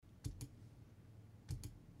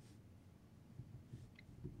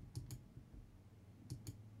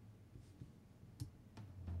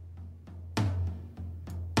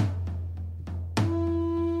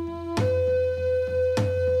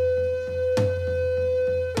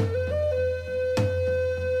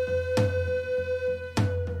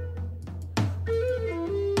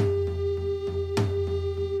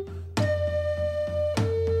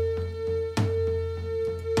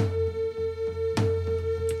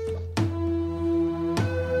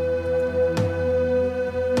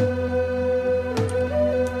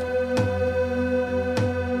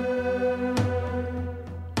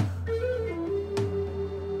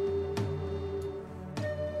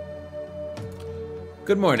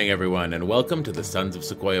Good morning, everyone, and welcome to the Sons of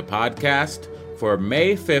Sequoia podcast for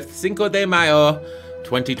May 5th, Cinco de Mayo,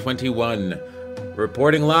 2021.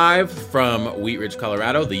 Reporting live from Wheat Ridge,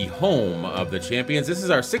 Colorado, the home of the champions. This is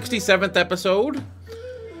our 67th episode,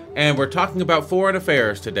 and we're talking about foreign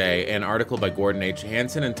affairs today, an article by Gordon H.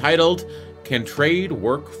 Hanson entitled, Can Trade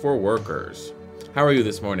Work for Workers? How are you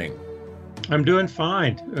this morning? I'm doing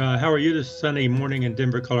fine. How are you this sunny morning in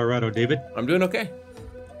Denver, Colorado, David? I'm doing okay.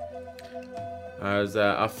 I was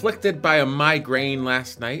afflicted by a migraine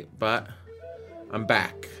last night, but I'm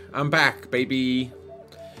back. I'm back, baby.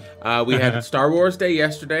 We had Star Wars Day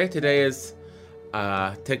yesterday. Today is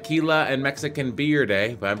Tequila and Mexican Beer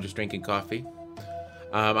Day, but I'm just drinking coffee.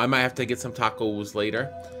 I might have to get some tacos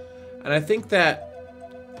later. And I think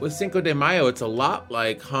that with Cinco de Mayo, it's a lot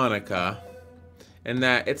like Hanukkah in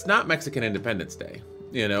that it's not Mexican Independence Day,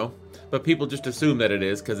 you know? But people just assume that it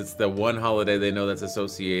is because it's the one holiday they know that's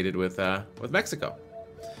associated with Mexico.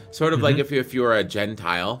 Sort of like if you're a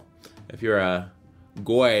Gentile, if you're a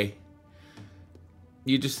Goy,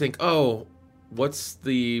 you just think, oh, what's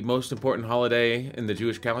the most important holiday in the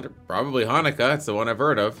Jewish calendar? Probably Hanukkah. It's the one I've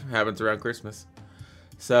heard of. Happens around Christmas.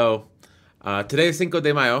 So today is Cinco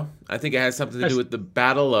de Mayo. I think it has something to do with the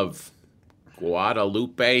Battle of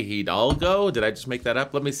Guadalupe Hidalgo. Did I just make that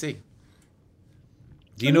up? Let me see.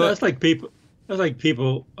 Do you know that's like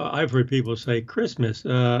people. I've heard people say Christmas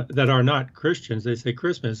that are not Christians. They say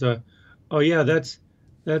Christmas. Oh yeah, that's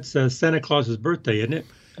Santa Claus's birthday, isn't it?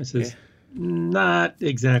 I says, not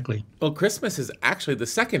exactly. Well, Christmas is actually the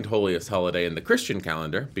second holiest holiday in the Christian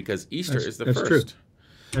calendar because Easter is the first. True.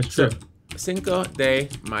 That's true. Cinco de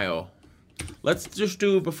Mayo. Let's just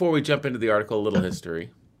do, before we jump into the article, a little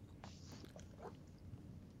history.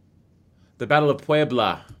 The Battle of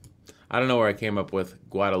Puebla. I don't know where I came up with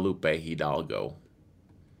Guadalupe Hidalgo.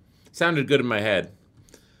 Sounded good in my head.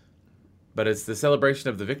 But it's the celebration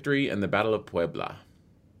of the victory and the Battle of Puebla.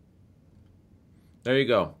 There you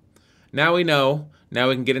go. Now we know. Now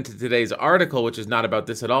we can get into today's article, which is not about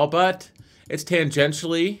this at all, but it's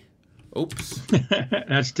tangentially... Oops.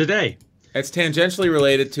 That's today. It's tangentially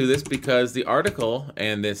related to this because the article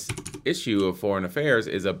and this issue of Foreign Affairs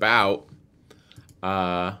is about...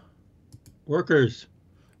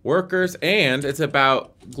 Workers, and it's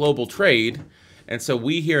about global trade. And so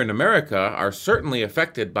we here in America are certainly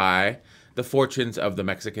affected by the fortunes of the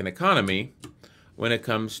Mexican economy when it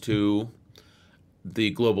comes to the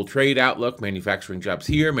global trade outlook, manufacturing jobs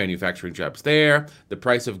here, manufacturing jobs there, the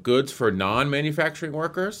price of goods for non-manufacturing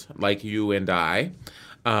workers like you and I.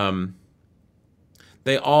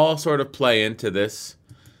 They all sort of play into this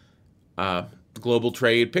global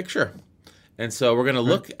trade picture. And so we're going to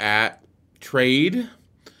look at trade.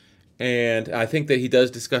 And I think that he does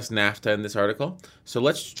discuss NAFTA in this article.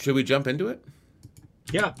 So should we jump into it?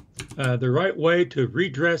 Yeah. The right way to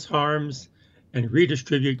redress harms and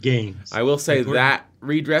redistribute gains. I will say that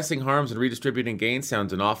redressing harms and redistributing gains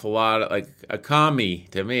sounds an awful lot like a commie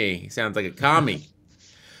to me. He sounds like a commie.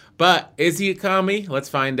 But is he a commie? Let's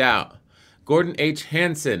find out. Gordon H.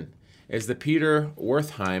 Hanson is the Peter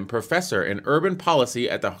Wertheim Professor in Urban Policy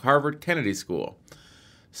at the Harvard Kennedy School.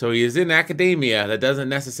 So he is in academia. That doesn't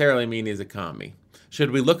necessarily mean he's a commie.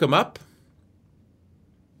 Should we look him up?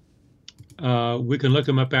 We can look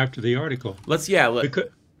him up after the article.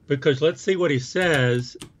 Because let's see what he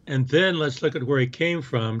says, and then let's look at where he came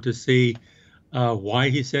from to see why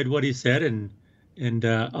he said what he said. And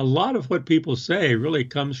a lot of what people say really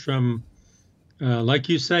comes from, like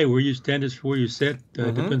you say, where you stand is where you sit.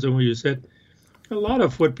 Depends on where you sit. A lot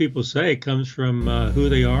of what people say comes from who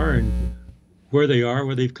they are and where they are,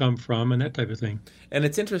 where they've come from, and that type of thing. And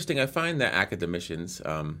it's interesting. I find that academicians,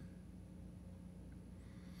 a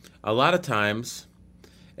lot of times,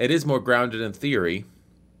 it is more grounded in theory,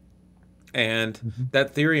 and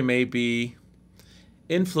that theory may be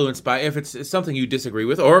influenced by, if it's something you disagree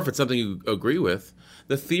with, or if it's something you agree with,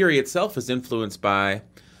 the theory itself is influenced by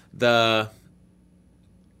the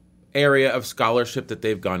area of scholarship that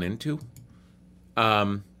they've gone into.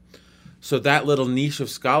 So that little niche of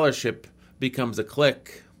scholarship becomes a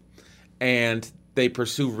clique, and they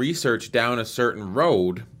pursue research down a certain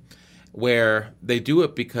road where they do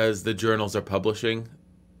it because the journals are publishing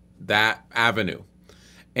that avenue.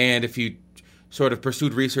 And if you sort of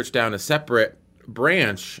pursued research down a separate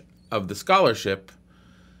branch of the scholarship,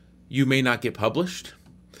 you may not get published.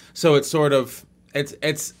 So it's sort of,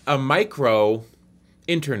 it's a micro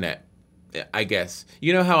internet, I guess.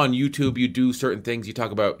 You know how on YouTube you do certain things, you talk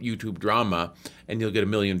about YouTube drama, and you'll get 1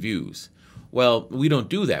 million views. Well, we don't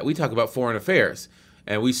do that. We talk about foreign affairs,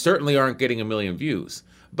 and we certainly aren't getting 1 million views.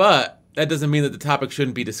 But that doesn't mean that the topic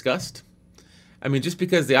shouldn't be discussed. I mean, just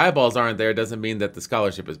because the eyeballs aren't there doesn't mean that the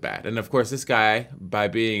scholarship is bad. And of course, this guy, by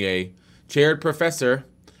being a chaired professor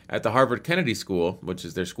at the Harvard Kennedy School, which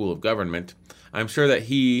is their school of government, I'm sure that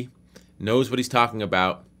he knows what he's talking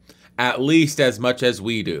about at least as much as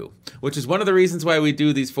we do, which is one of the reasons why we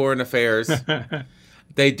do these foreign affairs.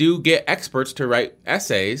 They do get experts to write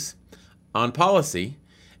essays on policy,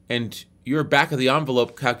 and your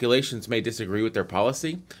back-of-the-envelope calculations may disagree with their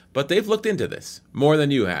policy, but they've looked into this more than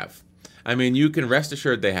you have. I mean, you can rest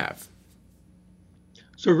assured they have.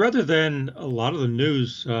 So rather than a lot of the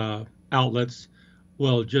news outlets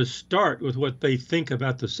will just start with what they think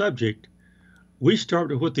about the subject, we start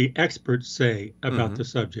with what the experts say about the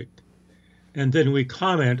subject. And then we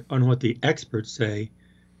comment on what the experts say.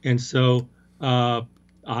 And so, I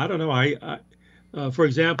don't know, for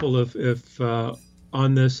example, if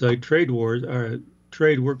on this trade wars or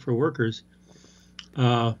trade work for workers,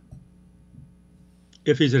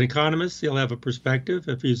 if he's an economist, he'll have a perspective.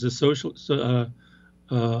 If he's a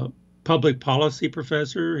public policy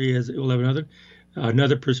professor, he'll have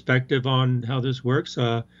another perspective on how this works.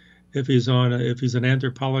 If he's an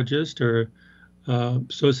anthropologist or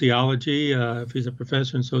sociology, if he's a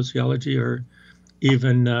professor in sociology or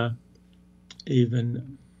even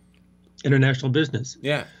international business.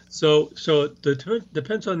 Yeah. So it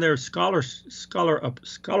depends on their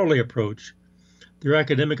scholarly approach, their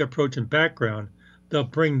academic approach and background. They'll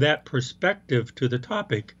bring that perspective to the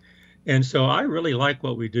topic. And so I really like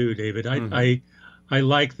what we do, David. I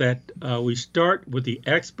like that we start with the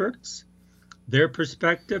experts, their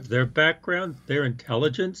perspective, their background, their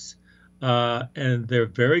intelligence, and they're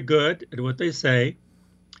very good at what they say.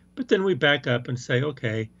 But then we back up and say,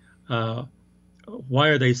 okay, why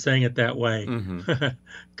are they saying it that way?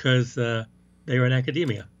 Because they're in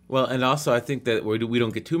academia. Well, and also I think that we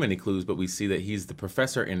don't get too many clues, but we see that he's the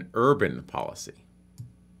professor in urban policy.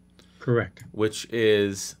 Correct. Which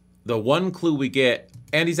is the one clue we get,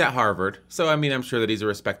 and he's at Harvard. So, I mean, I'm sure that he's a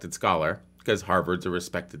respected scholar because Harvard's a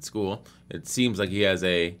respected school. It seems like he has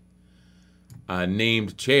a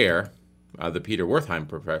named chair, the Peter Wertheim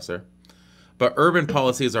professor. But urban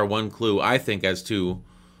policy is our one clue, I think, as to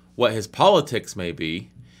what his politics may be.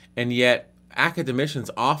 And yet, academicians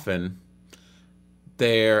often,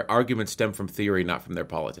 their arguments stem from theory, not from their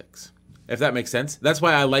politics. If that makes sense. That's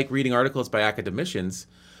why I like reading articles by academicians.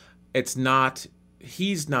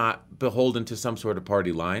 He's not beholden to some sort of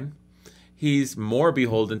party line. He's more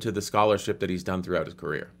beholden to the scholarship that he's done throughout his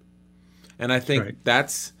career. And I think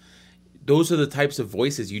those are the types of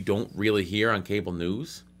voices you don't really hear on cable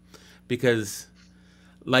news. Because,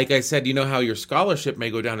 like I said, you know how your scholarship may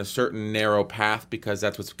go down a certain narrow path because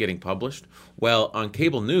that's what's getting published? Well, on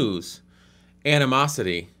cable news,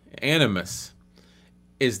 animus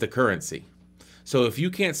is the currency. So if you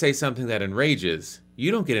can't say something that enrages,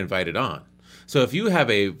 you don't get invited on. So if you have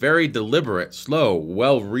a very deliberate, slow,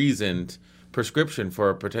 well-reasoned prescription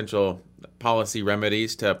for potential policy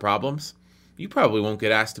remedies to problems, you probably won't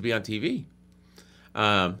get asked to be on TV.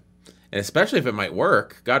 And especially if it might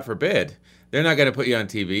work, God forbid, they're not going to put you on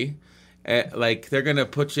TV. They're going to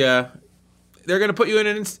put you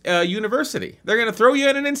in a university. They're going to throw you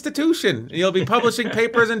in an institution. And you'll be publishing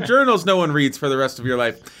papers and journals no one reads for the rest of your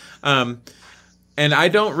life. And I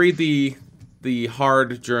don't read the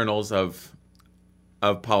hard journals of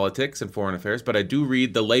politics and foreign affairs, but I do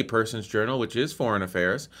read the layperson's journal, which is Foreign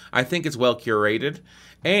Affairs. I think it's well curated.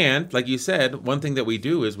 And like you said, one thing that we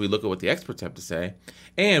do is we look at what the experts have to say,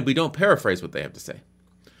 and we don't paraphrase what they have to say.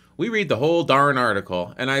 We read the whole darn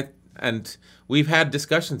article, and we've had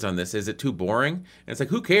discussions on this. Is it too boring? And it's like,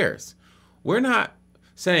 who cares? We're not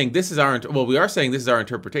saying this is we are saying this is our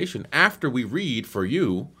interpretation after we read for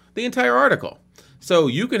you the entire article. So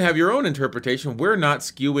you can have your own interpretation. We're not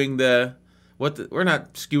skewing we're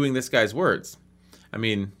not skewing this guy's words. I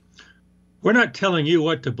mean, we're not telling you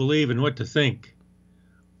what to believe and what to think.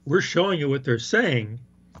 We're showing you what they're saying,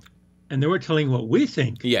 and then we're telling you what we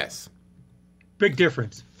think. Yes. Big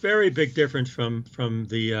difference. Very big difference from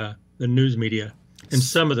the news media and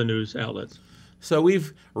some of the news outlets. So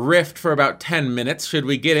we've riffed for about 10 minutes. Should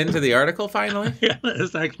we get into the article finally? Yeah,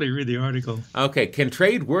 let's actually read the article. Okay, Can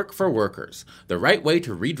Trade Work for Workers? The Right Way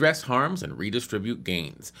to Redress Harms and Redistribute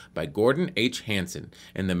Gains by Gordon H. Hanson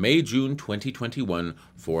in the May-June 2021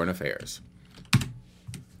 Foreign Affairs.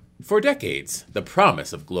 For decades, the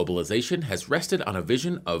promise of globalization has rested on a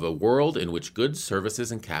vision of a world in which goods,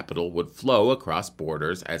 services, and capital would flow across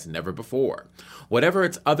borders as never before. Whatever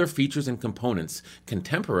its other features and components,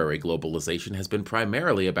 contemporary globalization has been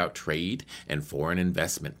primarily about trade and foreign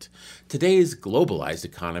investment. Today's globalized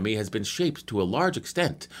economy has been shaped to a large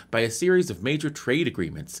extent by a series of major trade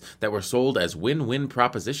agreements that were sold as win-win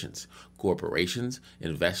propositions. Corporations,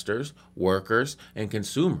 investors, workers, and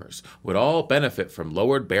consumers would all benefit from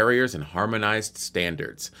lowered barriers and harmonized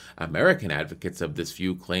standards. American advocates of this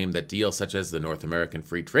view claim that deals such as the North American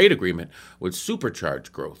Free Trade Agreement would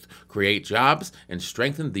supercharge growth, create jobs, and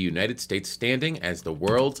strengthen the United States' standing as the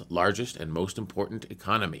world's largest and most important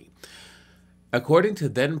economy. According to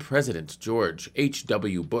then-President George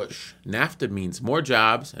H.W. Bush, NAFTA means more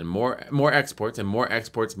jobs and more exports, and more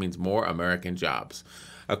exports means more American jobs.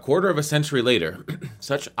 A quarter of a century later,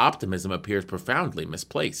 such optimism appears profoundly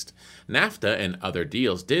misplaced. NAFTA and other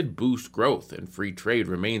deals did boost growth, and free trade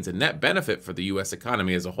remains a net benefit for the U.S.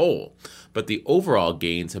 economy as a whole. But the overall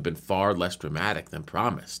gains have been far less dramatic than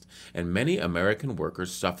promised, and many American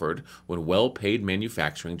workers suffered when well-paid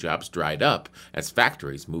manufacturing jobs dried up as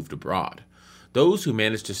factories moved abroad. Those who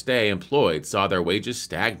managed to stay employed saw their wages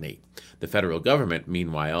stagnate. The federal government,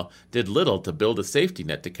 meanwhile, did little to build a safety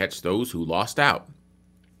net to catch those who lost out.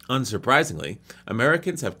 Unsurprisingly,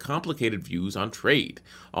 Americans have complicated views on trade.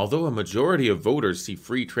 Although a majority of voters see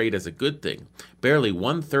free trade as a good thing, barely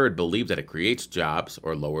one-third believe that it creates jobs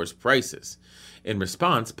or lowers prices. In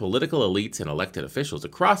response, political elites and elected officials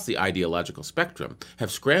across the ideological spectrum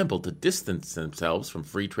have scrambled to distance themselves from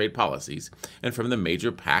free trade policies and from the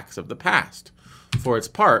major PACs of the past. For its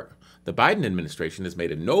part, the Biden administration has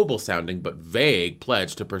made a noble-sounding but vague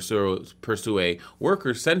pledge to pursue a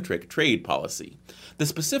worker-centric trade policy. The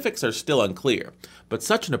specifics are still unclear, but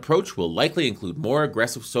such an approach will likely include more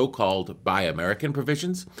aggressive so-called Buy American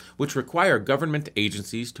provisions, which require government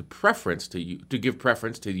agencies to give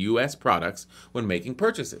preference to U.S. products when making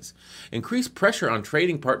purchases, increase pressure on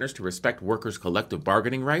trading partners to respect workers' collective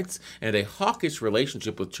bargaining rights, and a hawkish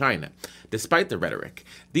relationship with China. Despite the rhetoric,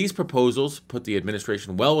 these proposals put the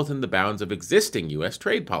administration well within the bounds of existing U.S.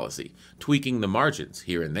 trade policy, tweaking the margins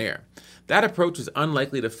here and there. That approach is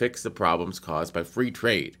unlikely to fix the problems caused by free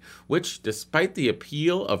trade, which, despite the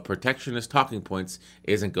appeal of protectionist talking points,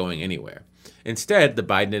 isn't going anywhere. Instead, the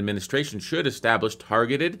Biden administration should establish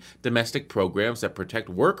targeted domestic programs that protect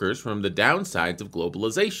workers from the downsides of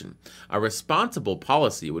globalization. A responsible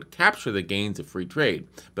policy would capture the gains of free trade,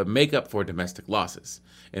 but make up for domestic losses.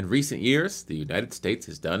 In recent years, the United States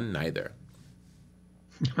has done neither.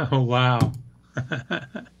 Oh, wow.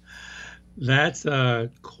 That's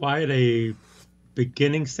quite a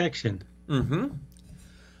beginning section. Mm-hmm.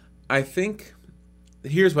 I think,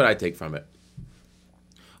 here's what I take from it.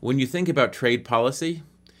 When you think about trade policy,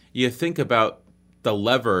 you think about the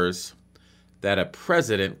levers that a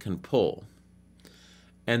president can pull.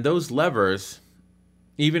 And those levers,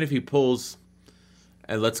 even if he pulls,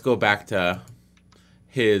 and let's go back to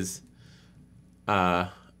his,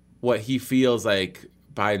 what he feels like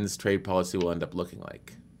Biden's trade policy will end up looking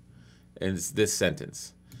like. In this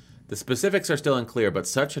sentence. The specifics are still unclear, but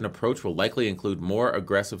such an approach will likely include more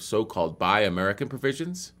aggressive so-called Buy American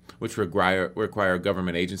provisions, which require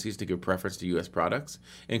government agencies to give preference to U.S. products,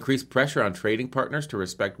 increase pressure on trading partners to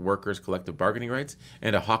respect workers' collective bargaining rights,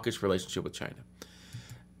 and a hawkish relationship with China.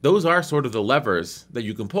 Those are sort of the levers that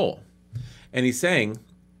you can pull. And he's saying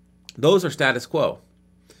those are status quo,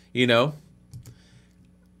 you know?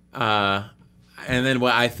 And then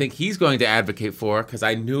what I think he's going to advocate for, because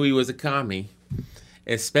I knew he was a commie,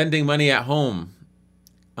 is spending money at home.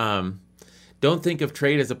 Don't think of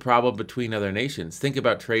trade as a problem between other nations. Think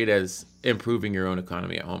about trade as improving your own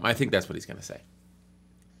economy at home. I think that's what he's going to say.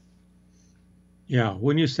 Yeah,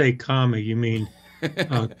 when you say commie, you mean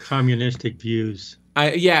communistic views.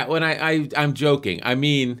 I'm joking. I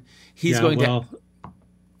mean, he's going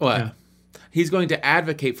to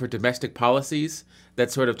advocate for domestic policies that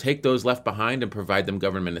sort of take those left behind and provide them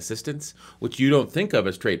government assistance, which you don't think of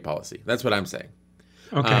as trade policy. That's what I'm saying.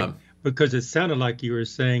 Okay, because it sounded like you were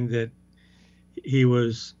saying that he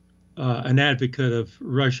was an advocate of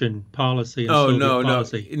Russian policy and Soviet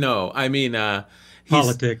policy. No. I mean,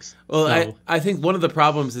 politics. Well, so. I think one of the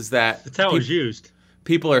problems is that that's how it was used.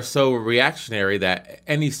 People are so reactionary that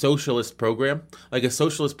any socialist program, like a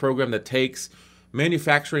socialist program that takes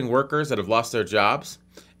manufacturing workers that have lost their jobs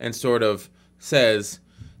and sort of says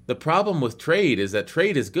the problem with trade is that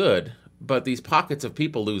trade is good, but these pockets of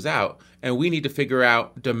people lose out, and we need to figure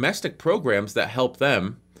out domestic programs that help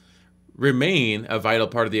them remain a vital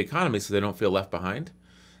part of the economy so they don't feel left behind.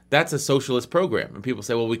 That's a socialist program. And people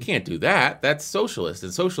say, well, we can't do that. That's socialist.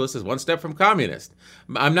 And socialist is one step from communist.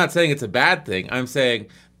 I'm not saying it's a bad thing. I'm saying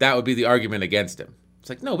that would be the argument against him. It's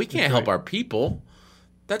like, no, we can't help our people.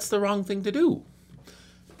 That's the wrong thing to do.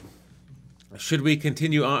 Should we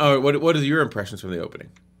continue on? Or what are your impressions from the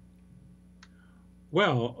opening?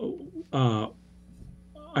 Well,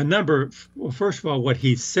 first of all, what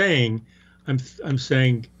he's saying, I'm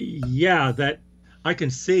saying, yeah, that I can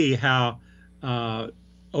see how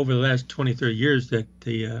over the last 20, 30 years that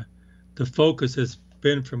the focus has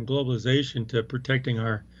been from globalization to protecting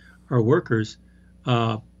our workers.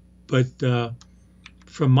 But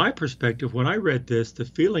from my perspective, when I read this, the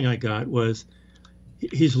feeling I got was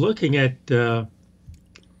he's looking at a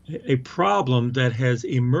problem that has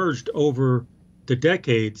emerged over the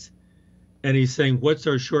decades, and he's saying, what's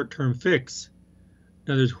our short-term fix?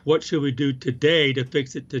 In other words, what should we do today to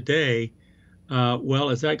fix it today? Well,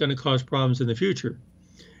 is that going to cause problems in the future?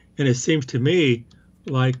 And it seems to me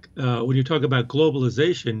like when you talk about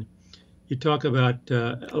globalization, you talk about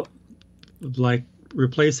like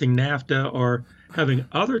replacing NAFTA or having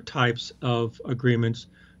other types of agreements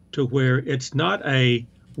to where it's not a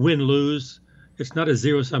win-lose, it's not a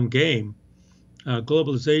zero-sum game.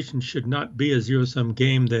 Globalization should not be a zero-sum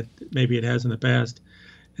game that maybe it has in the past.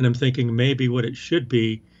 And I'm thinking maybe what it should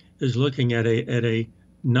be is looking at a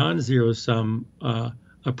non-zero-sum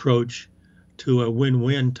approach to a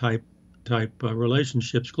win-win type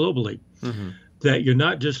relationships globally. Mm-hmm. That you're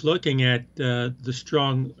not just looking at the first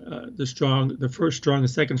strong, the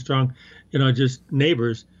second strong, just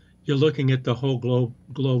neighbors. You're looking at the whole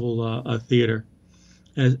global theater,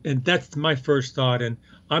 and that's my first thought. And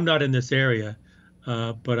I'm not in this area,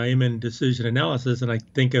 but I am in decision analysis, and I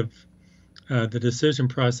think of the decision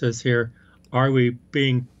process here. Are we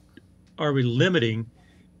limiting?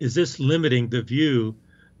 Is this limiting the view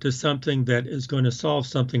to something that is going to solve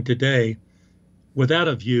something today, without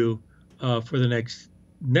a view for the next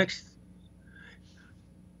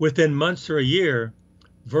within months or a year,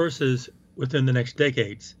 versus within the next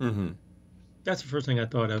decades? Mm-hmm. That's the first thing I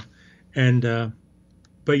thought of, and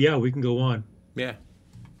but yeah, we can go on. Yeah.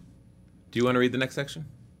 Do you want to read the next section?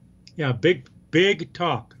 Yeah, big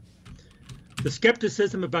talk. The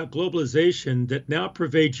skepticism about globalization that now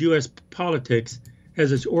pervades U.S. politics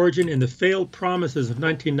has its origin in the failed promises of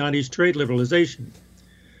 1990s trade liberalization.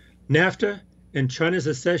 NAFTA and China's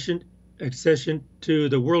accession to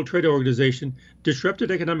the World Trade Organization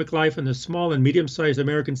disrupted economic life in the small and medium-sized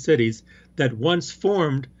American cities that once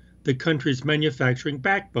formed the country's manufacturing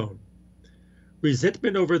backbone.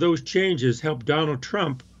 Resentment over those changes helped Donald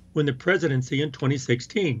Trump win the presidency in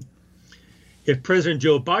 2016. If President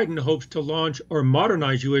Joe Biden hopes to launch or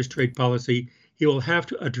modernize U.S. trade policy, he will have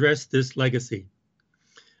to address this legacy.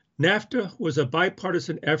 NAFTA was a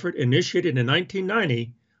bipartisan effort initiated in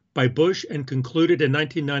 1990 by Bush and concluded in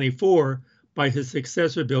 1994 by his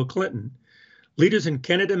successor, Bill Clinton. Leaders in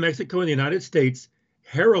Canada, Mexico, and the United States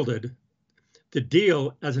heralded the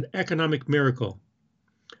deal as an economic miracle.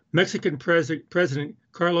 Mexican President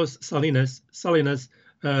Carlos Salinas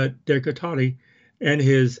de Gortari and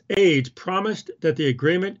his aides promised that the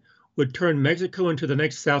agreement would turn Mexico into the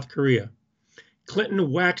next South Korea.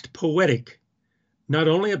 Clinton waxed poetic, not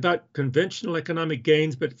only about conventional economic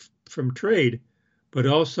gains from trade, but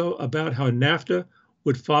also about how NAFTA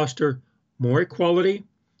would foster more equality,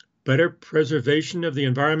 better preservation of the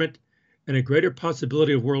environment, and a greater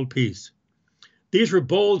possibility of world peace. These were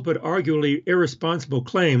bold but arguably irresponsible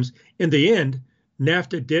claims. In the end,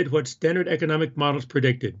 NAFTA did what standard economic models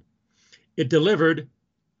predicted. It delivered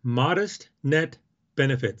modest net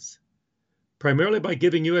benefits, primarily by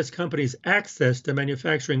giving U.S. companies access to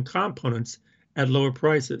manufacturing components at lower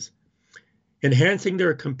prices, enhancing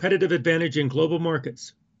their competitive advantage in global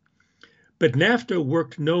markets. But NAFTA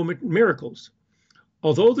worked no miracles.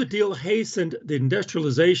 Although the deal hastened the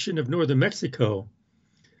industrialization of northern Mexico,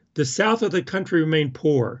 the south of the country remained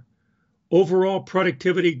poor. Overall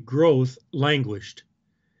productivity growth languished,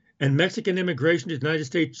 and Mexican immigration to the United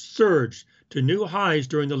States surged to new highs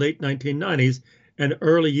during the late 1990s and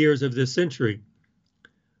early years of this century.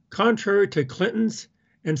 Contrary to Clinton's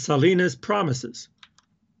and Salinas' promises,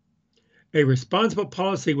 a responsible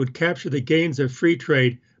policy would capture the gains of free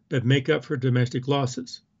trade but make up for domestic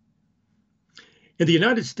losses. In the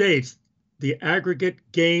United States, the aggregate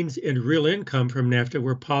gains in real income from NAFTA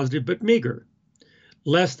were positive but meager,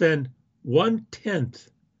 less than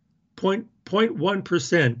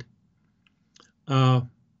 0.1%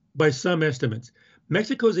 by some estimates.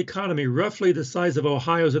 Mexico's economy, roughly the size of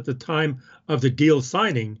Ohio's at the time of the deal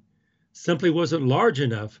signing, simply wasn't large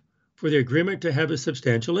enough for the agreement to have a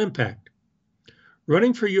substantial impact.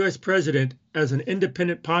 Running for U.S. president as an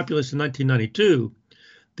independent populist in 1992,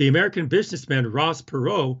 the American businessman Ross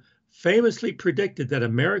Perot famously predicted that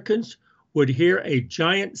Americans would hear a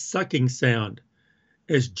giant sucking sound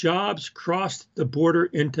as jobs crossed the border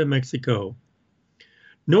into Mexico.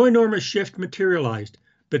 No enormous shift materialized,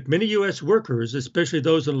 but many U.S. workers, especially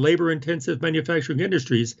those in labor-intensive manufacturing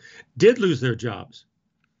industries, did lose their jobs.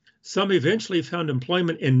 Some eventually found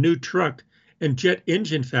employment in new truck and jet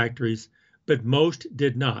engine factories, but most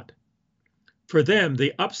did not. For them,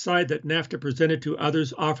 the upside that NAFTA presented to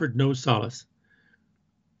others offered no solace.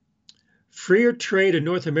 Freer trade in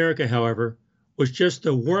North America, however, was just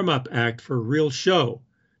the warm-up act for a real show,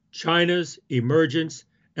 China's emergence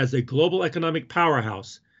as a global economic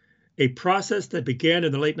powerhouse, a process that began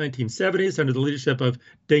in the late 1970s under the leadership of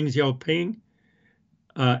Deng Xiaoping,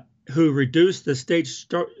 who reduced the state's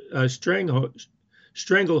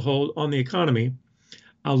stranglehold on the economy,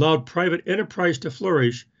 allowed private enterprise to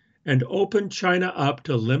flourish, and opened China up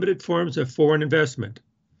to limited forms of foreign investment.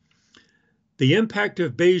 The impact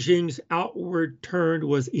of Beijing's outward turn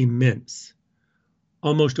was immense.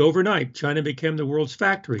 Almost overnight, China became the world's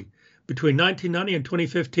factory. Between 1990 and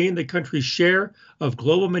 2015, the country's share of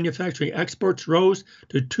global manufacturing exports rose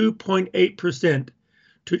to 2.8%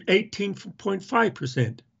 to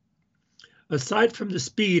 18.5%. Aside from the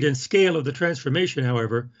speed and scale of the transformation,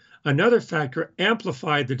 however, another factor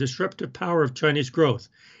amplified the disruptive power of Chinese growth.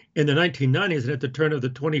 In the 1990s and at the turn of the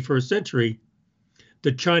 21st century,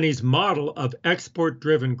 the Chinese model of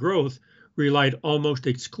export-driven growth relied almost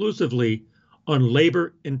exclusively on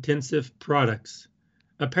labor-intensive products.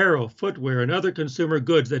 Apparel, footwear, and other consumer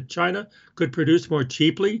goods that China could produce more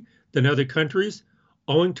cheaply than other countries,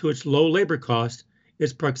 owing to its low labor cost,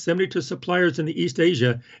 its proximity to suppliers in the East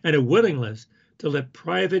Asia, and a willingness to let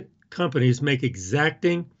private companies make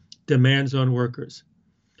exacting demands on workers.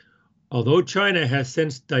 Although China has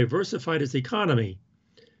since diversified its economy,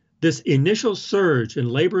 this initial surge in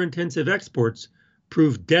labor-intensive exports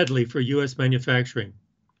proved deadly for U.S. manufacturing.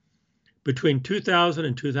 Between 2000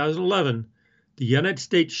 and 2011, the United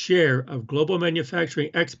States' share of global manufacturing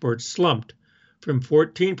exports slumped from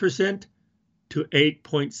 14% to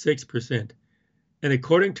 8.6%. And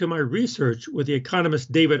according to my research with the economists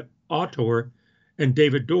David Autor and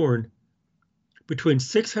David Dorn, between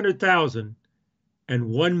 600,000 and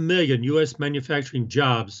 1 million U.S. manufacturing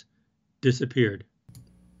jobs disappeared.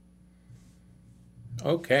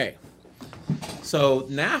 Okay. So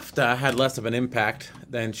NAFTA had less of an impact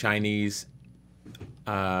than Chinese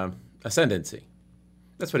ascendancy.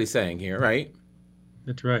 That's what he's saying here, right?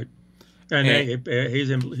 That's right. And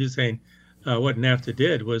he's saying what NAFTA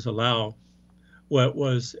did was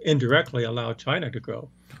indirectly allow China to grow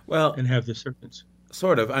and have the servants.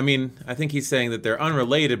 Sort of. I mean, I think he's saying that they're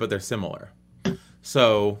unrelated, but they're similar.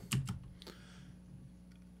 So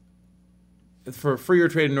for freer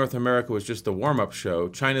trade in North America was just the warm-up show.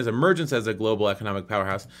 China's emergence as a global economic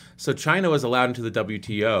powerhouse. So China was allowed into the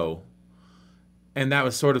WTO, and that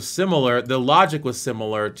was sort of similar. The logic was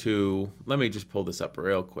similar to, let me just pull this up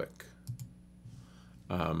real quick.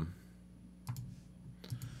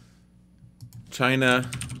 China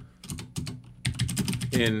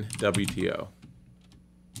in WTO.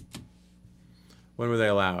 When were they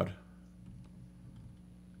allowed?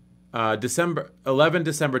 December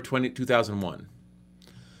 2001.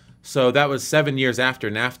 So that was 7 years after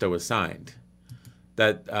NAFTA was signed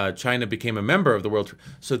that China became a member of the World.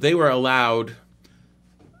 So they were allowed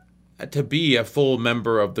to be a full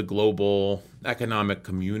member of the global economic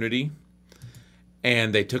community,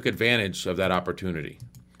 and they took advantage of that opportunity.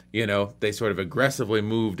 You know, they sort of aggressively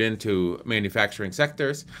moved into manufacturing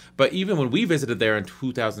sectors. But even when we visited there in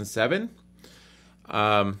 2007,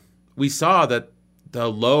 we saw that the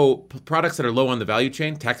low products that are low on the value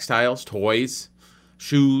chain, textiles, toys,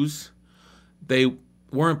 shoes, they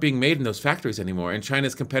weren't being made in those factories anymore. And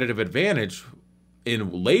China's competitive advantage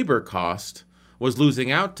in labor cost was losing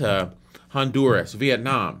out to Honduras,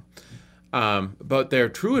 Vietnam. But their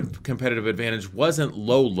true competitive advantage wasn't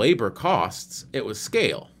low labor costs, it was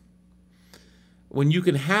scale. When you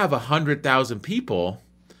can have 100,000 people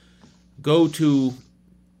go to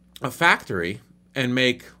a factory and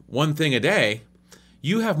make one thing a day,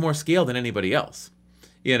 you have more scale than anybody else.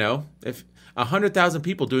 You know, if 100,000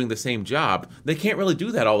 people doing the same job, they can't really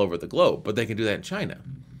do that all over the globe, but they can do that in China.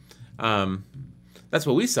 That's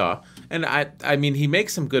what we saw. And I mean, he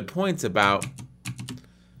makes some good points about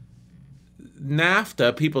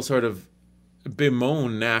NAFTA. People sort of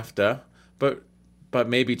bemoan NAFTA, but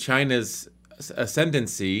maybe China's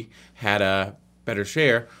ascendancy had a better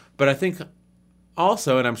share. But I think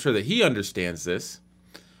also, and I'm sure that he understands this,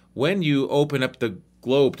 when you open up the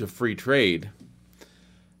globe to free trade,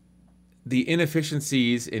 the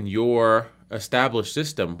inefficiencies in your established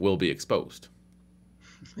system will be exposed.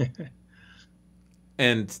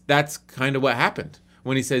 And that's kind of what happened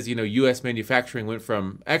when he says, you know, U.S. manufacturing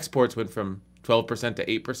exports went from 12% to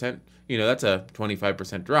 8%. You know, that's a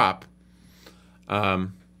 25% drop,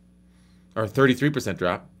 or 33%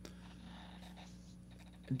 drop.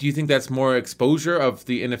 Do you think that's more exposure of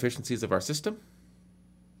the inefficiencies of our system?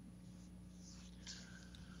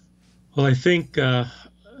 Well, I think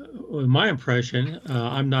my impression,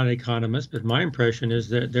 I'm not an economist, but my impression is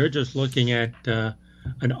that they're just looking at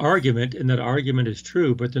an argument, and that argument is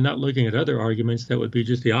true, but they're not looking at other arguments that would be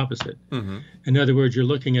just the opposite. Mm-hmm. In other words, you're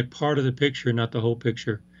looking at part of the picture, not the whole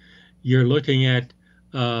picture. You're looking at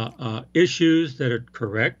issues that are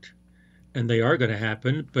correct, and they are going to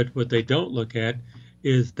happen, but what they don't look at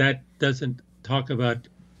is that doesn't talk about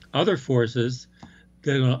other forces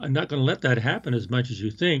that are not going to let that happen as much as you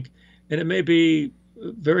think. And it may be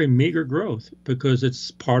very meager growth because it's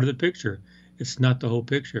part of the picture. It's not the whole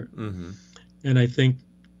picture. Mm-hmm. And I think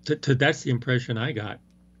that's the impression I got.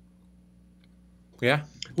 Yeah.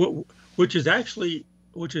 Which is actually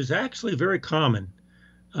very common.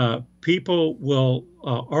 People will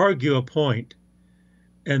argue a point,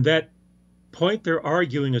 and that point they're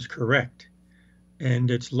arguing is correct,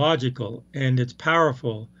 and it's logical, and it's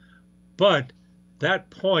powerful, but that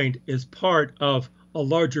point is part of a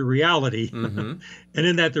larger reality. Mm-hmm. And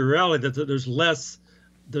in that, the reality that there's less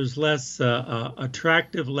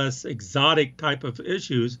attractive, less exotic type of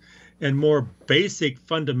issues, and more basic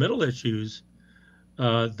fundamental issues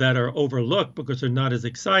that are overlooked because they're not as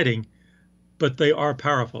exciting, but they are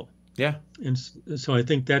powerful. Yeah. And so I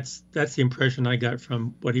think that's the impression I got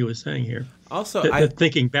from what he was saying here. Also,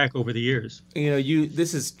 thinking back over the years.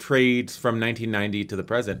 This is trades from 1990 to the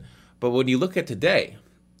present, but when you look at today,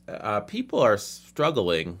 people are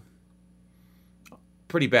struggling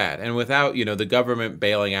pretty bad. And without, the government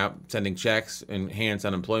bailing out, sending checks, enhanced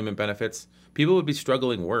unemployment benefits, people would be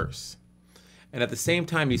struggling worse. And at the same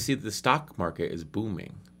time, you see that the stock market is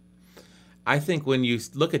booming. I think when you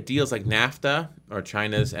look at deals like NAFTA or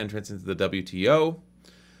China's entrance into the WTO,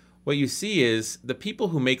 what you see is the people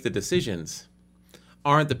who make the decisions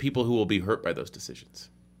aren't the people who will be hurt by those decisions.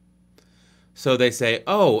 So they say,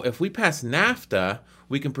 oh, if we pass NAFTA,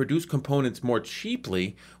 we can produce components more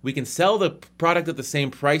cheaply, we can sell the product at the same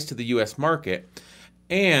price to the US market,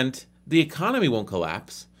 and the economy won't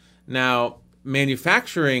collapse. Now,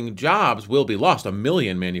 manufacturing jobs will be lost, 1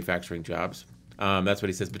 million manufacturing jobs. That's what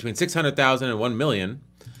he says, between 600,000 and 1 million.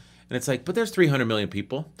 And it's like, but there's 300 million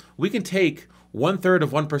people. We can take 1/3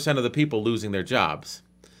 of 1% of the people losing their jobs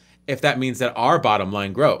if that means that our bottom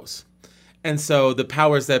line grows. And so the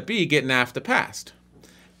powers that be get NAFTA passed.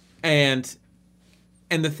 And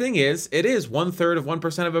the thing is, it is 1/3 of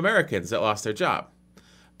 1% of Americans that lost their job.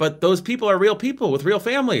 But those people are real people with real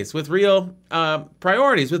families, with real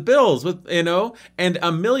priorities, with bills, and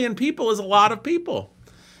 1 million people is a lot of people.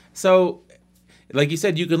 So, like you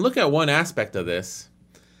said, you can look at one aspect of this,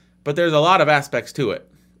 but there's a lot of aspects to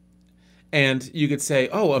it. And you could say,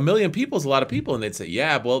 oh, 1 million people is a lot of people. And they'd say,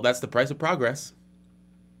 yeah, well, that's the price of progress.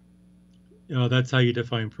 That's how you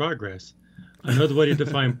define progress. Another way to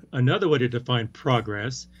define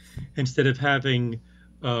progress, instead of having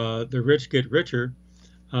the rich get richer,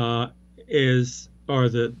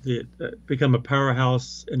 become a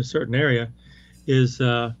powerhouse in a certain area, is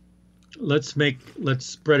let's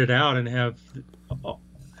spread it out and have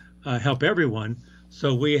help everyone.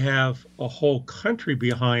 So we have a whole country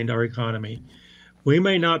behind our economy. We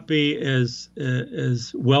may not be as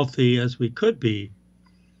wealthy as we could be,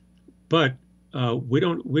 but we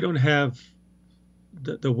don't have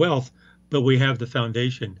the wealth, but we have the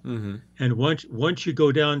foundation. Mm-hmm. And once you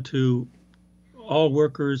go down to all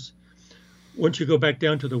workers, once you go back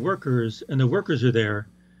down to the workers, and the workers are there,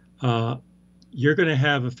 you're going to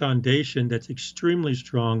have a foundation that's extremely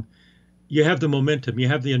strong. You have the momentum, you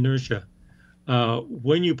have the inertia.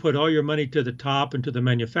 When you put all your money to the top and to the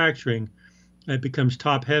manufacturing, it becomes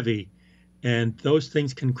top heavy, and those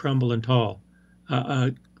things can crumble and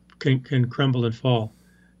can crumble and fall.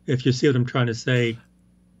 If you see what I'm trying to say.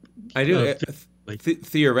 I do,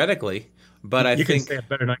 theoretically, but I think you can say it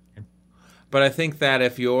better than I can. But I think that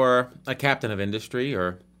if you're a captain of industry,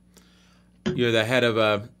 or you're the head of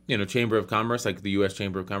a chamber of commerce, like the U.S.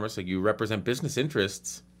 Chamber of Commerce, like you represent business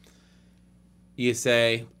interests, you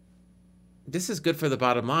say, this is good for the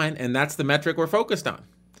bottom line, and that's the metric we're focused on.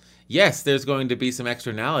 Yes, there's going to be some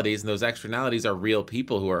externalities, and those externalities are real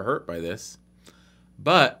people who are hurt by this.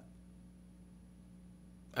 But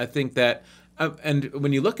I think that, and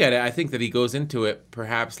when you look at it, I think that he goes into it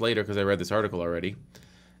perhaps later, because I read this article already.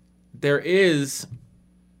 There is,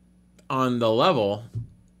 on the level,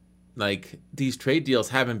 like, these trade deals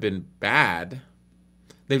haven't been bad.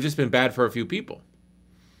 They've just been bad for a few people.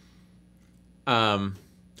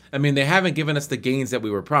 They haven't given us the gains that we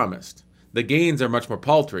were promised. The gains are much more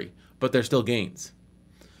paltry, but they're still gains.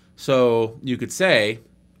 So you could say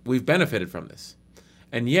we've benefited from this.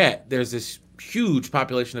 And yet there's this huge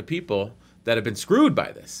population of people that have been screwed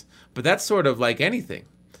by this. But that's sort of like anything.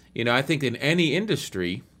 I think in any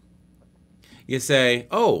industry, You say,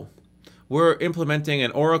 oh, we're implementing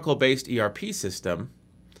an Oracle-based ERP system,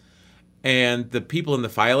 and the people in the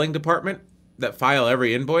filing department that file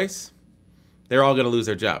every invoice, they're all going to lose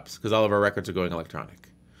their jobs because all of our records are going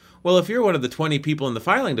electronic. Well, if you're one of the 20 people in the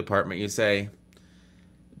filing department, you say,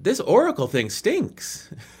 this Oracle thing stinks.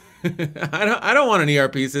 I don't want an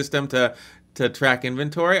ERP system to track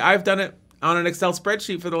inventory. I've done it on an Excel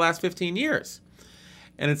spreadsheet for the last 15 years.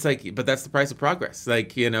 And it's like, but that's the price of progress.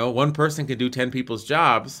 Like, one person can do 10 people's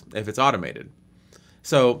jobs if it's automated.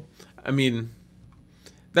 So, I mean,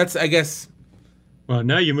 that's, I guess. Well,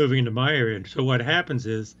 now you're moving into my area. So what happens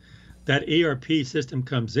is that ERP system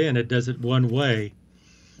comes in, it does it one way,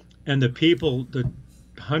 and the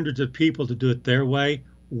hundreds of people to do it their way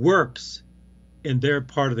works in their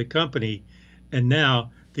part of the company. And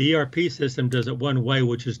now the ERP system does it one way,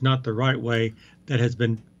 which is not the right way that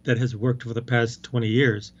has worked for the past 20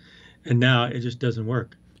 years. And now it just doesn't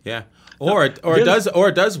work. Yeah. Or it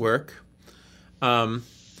does work.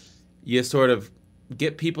 You sort of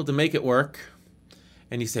get people to make it work,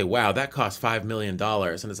 and you say, wow, that cost $5 million.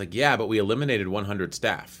 And it's like, yeah, but we eliminated 100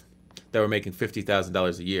 staff that were making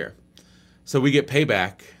 $50,000 a year. So we get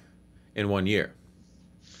payback in 1 year.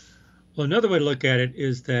 Well, another way to look at it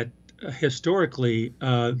is that historically,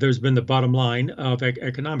 there's been the bottom line of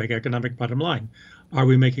economic bottom line. Are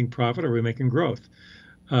we making profit? Are we making growth,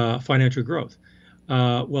 financial growth?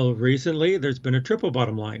 Well, recently, there's been a triple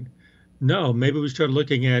bottom line. No, maybe we start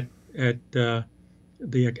looking at the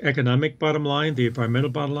economic bottom line, the environmental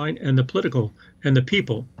bottom line, and the political and the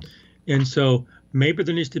people. And so maybe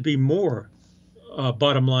there needs to be more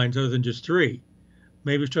bottom lines other than just three.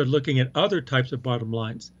 Maybe start looking at other types of bottom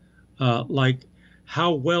lines, like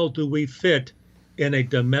how well do we fit in a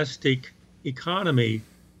domestic economy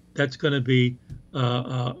that's going to be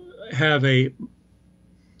have an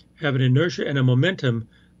inertia and a momentum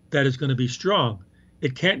that is going to be strong.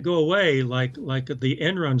 It can't go away like the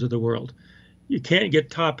Enrons of the world. You can't get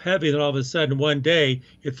top heavy and all of a sudden one day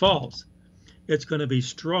it falls. It's going to be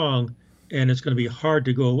strong and it's going to be hard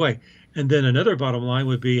to go away. And then another bottom line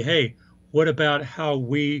would be, hey, what about how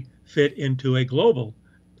we fit into a global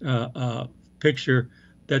picture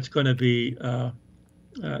that's going to be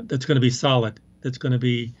solid, that's going to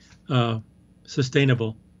be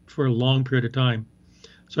sustainable for a long period of time.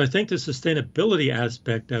 So I think the sustainability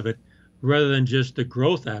aspect of it, rather than just the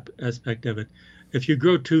growth aspect of it, if you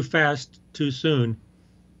grow too fast too soon,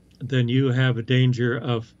 then you have a danger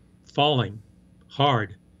of falling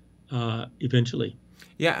hard eventually.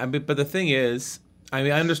 Yeah, but the thing is, I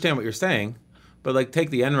understand what you're saying, but like take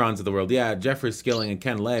the Enrons of the world. Yeah, Jeffrey Skilling and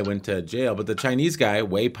Ken Lay went to jail, but the Chinese guy,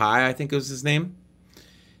 Wei Pai, I think was his name,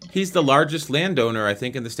 he's the largest landowner, I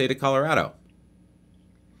think, in the state of Colorado.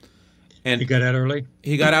 And he got out early?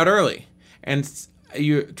 He got out early. And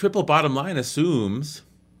your triple bottom line assumes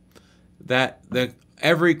that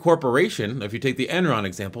every corporation, if you take the Enron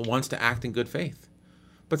example, wants to act in good faith.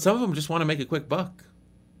 But some of them just want to make a quick buck.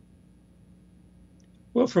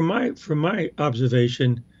 Well, from my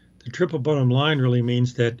observation, the triple bottom line really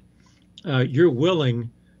means that you're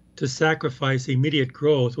willing to sacrifice immediate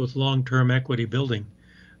growth with long-term equity building.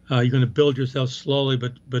 You're going to build yourself slowly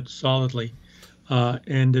but solidly.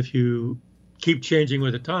 And if you keep changing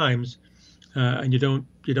with the times and you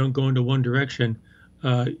don't go into one direction,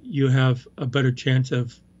 you have a better chance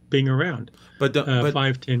of being around but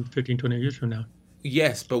 5, 10, 15, 20 years from now.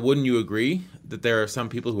 Yes, but wouldn't you agree that there are some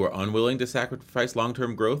people who are unwilling to sacrifice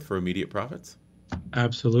long-term growth for immediate profits?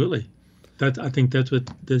 Absolutely. I think that's what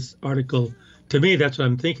this article, to me, that's what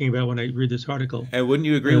I'm thinking about when I read this article. And wouldn't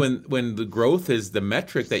you agree when the growth is the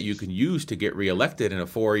metric that you can use to get reelected in a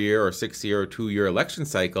 4-year or 6-year or 2-year election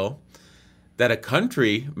cycle, that a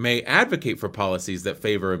country may advocate for policies that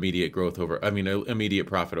favor immediate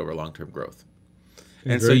profit over long-term growth.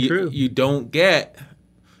 And so you don't get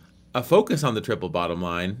a focus on the triple bottom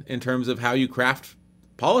line in terms of how you craft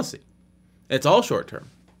policy. It's all short-term.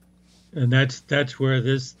 And that's where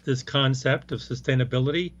this concept of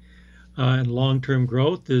sustainability and long-term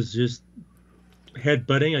growth is just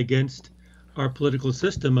headbutting against our political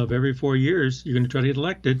system of every 4 years you're going to try to get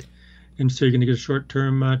elected, and so you're going to get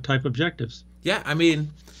short-term type objectives. Yeah, I mean,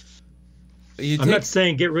 I'm not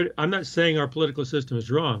saying our political system is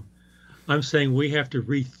wrong. I'm saying we have to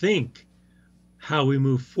rethink how we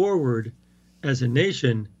move forward as a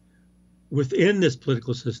nation within this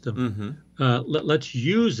political system. Mm-hmm. Let's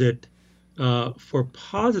use it for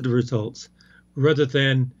positive results rather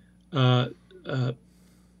than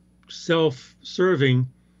self-serving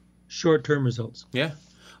short-term results. Yeah.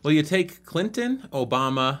 Well, you take Clinton,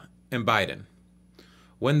 Obama, and Biden.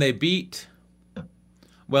 When they beat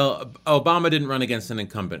Well, Obama didn't run against an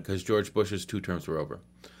incumbent because George Bush's 2 terms were over.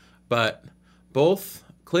 But both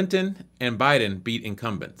Clinton and Biden beat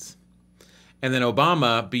incumbents. And then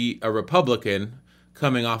Obama beat a Republican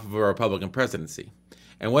coming off of a Republican presidency.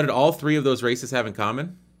 And what did all 3 of those races have in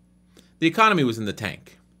common? The economy was in the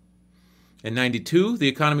tank. In 92, the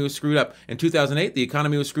economy was screwed up. In 2008, the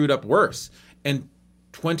economy was screwed up worse. In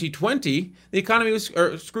 2020, the economy was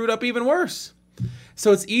screwed up even worse.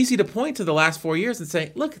 So it's easy to point to the last 4 years and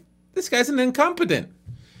say, look, this guy's an incompetent.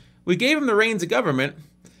 We gave him the reins of government.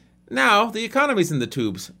 Now the economy's in the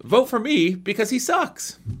tubes. Vote for me because he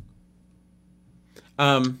sucks.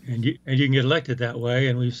 And you can get elected that way,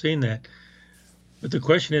 and we've seen that. But the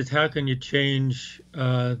question is, how can you change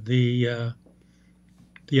the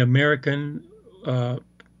American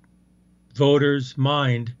voter's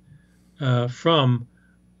mind from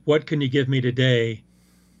what can you give me today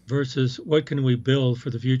versus what can we build for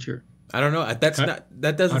the future? I don't know.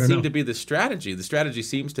 That doesn't seem to be the strategy. The strategy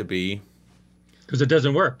seems to be because it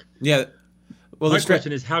doesn't work. Yeah. Well, my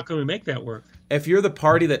question is, how can we make that work? If you're the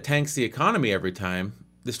party that tanks the economy every time,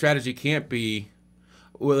 the strategy can't be.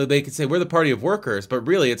 Well, they could say we're the party of workers, but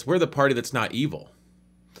really, we're the party that's not evil.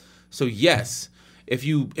 So yes, if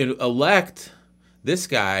you elect this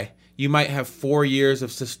guy, you might have 4 years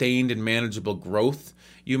of sustained and manageable growth.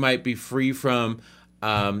 You might be free from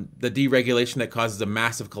the deregulation that causes a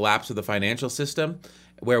massive collapse of the financial system,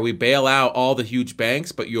 where we bail out all the huge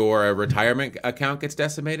banks, but your retirement account gets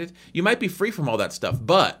decimated. You might be free from all that stuff,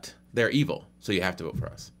 but they're evil, so you have to vote for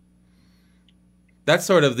us. That's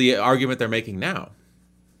sort of the argument they're making now.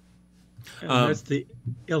 And that's the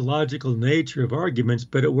illogical nature of arguments,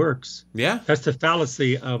 but it works. Yeah. That's the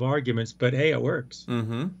fallacy of arguments, but hey, it works.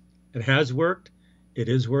 Mm-hmm. It has worked, it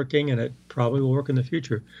is working, and it probably will work in the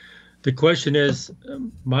future. The question is,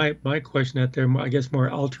 my question out there, I guess more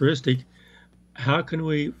altruistic, how can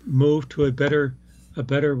we move to a better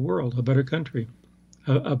world, a better country,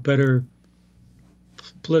 a better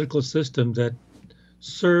political system that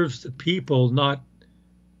serves the people, not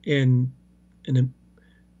in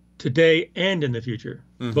today and in the future,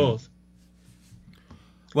 both.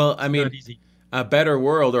 Well, I mean, a better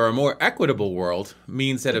world or a more equitable world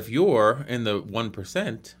means that if you're in the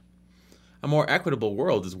 1%, a more equitable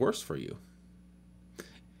world is worse for you.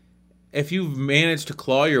 If you've managed to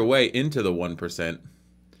claw your way into the 1%,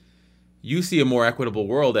 you see a more equitable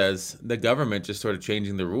world as the government just sort of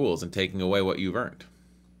changing the rules and taking away what you've earned.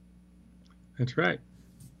 That's right.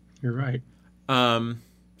 You're right.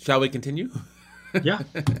 Shall we continue? Yeah.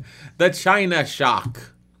 The China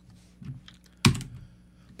shock.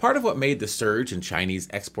 Part of what made the surge in Chinese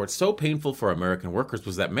exports so painful for American workers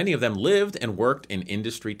was that many of them lived and worked in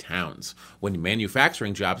industry towns. When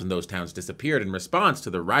manufacturing jobs in those towns disappeared in response to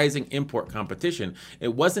the rising import competition,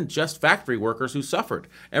 it wasn't just factory workers who suffered.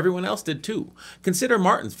 Everyone else did too. Consider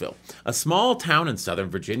Martinsville, a small town in southern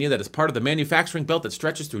Virginia that is part of the manufacturing belt that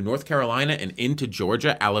stretches through North Carolina and into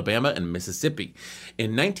Georgia, Alabama, and Mississippi.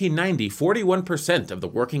 In 1990, 41% of the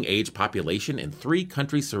working age population in 3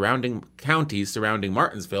 counties surrounding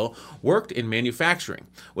Martinsville worked in manufacturing,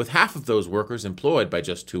 with half of those workers employed by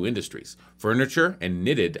just 2 industries, furniture and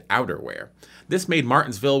knitted outerwear. This made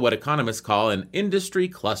Martinsville what economists call an industry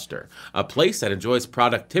cluster, a place that enjoys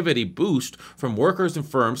productivity boost from workers and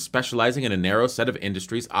firms specializing in a narrow set of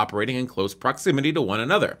industries operating in close proximity to one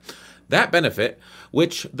another. That benefit,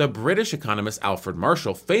 which the British economist Alfred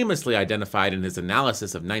Marshall famously identified in his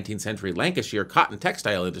analysis of 19th century Lancashire cotton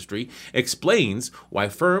textile industry, explains why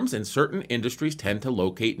firms in certain industries tend to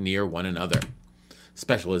locate near one another.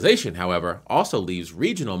 Specialization, however, also leaves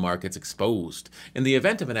regional markets exposed in the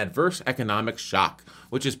event of an adverse economic shock,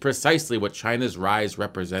 which is precisely what China's rise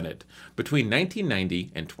represented. Between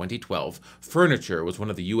 1990 and 2012, furniture was one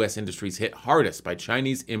of the U.S. industries hit hardest by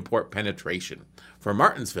Chinese import penetration. For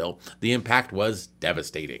Martinsville, the impact was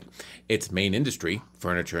devastating. Its main industry,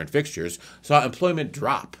 furniture and fixtures, saw employment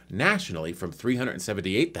drop nationally from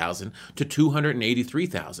 378,000 to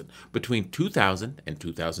 283,000 between 2000 and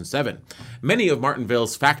 2007. Many of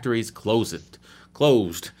Martinsville's factories closed,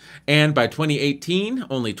 and by 2018,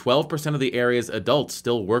 only 12% of the area's adults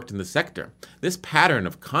still worked in the sector. This pattern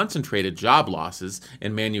of concentrated job losses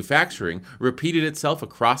in manufacturing repeated itself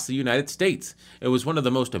across the United States. It was one of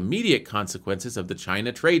the most immediate consequences of the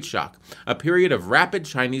China trade shock, a period of rapid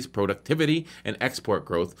Chinese productivity and export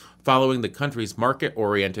growth following the country's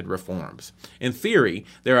market-oriented reforms. In theory,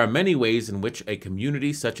 there are many ways in which a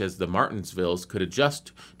community such as the Martinsvilles could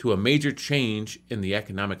adjust to a major change in the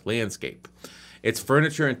economic landscape. Its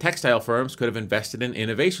furniture and textile firms could have invested in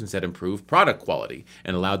innovations that improved product quality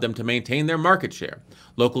and allowed them to maintain their market share.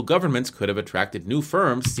 Local governments could have attracted new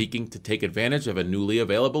firms seeking to take advantage of a newly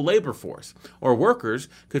available labor force, or workers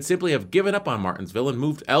could simply have given up on Martinsville and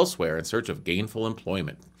moved elsewhere in search of gainful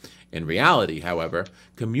employment. In reality, however,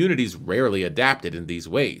 communities rarely adapted in these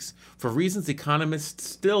ways, for reasons economists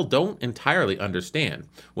still don't entirely understand.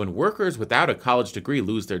 When workers without a college degree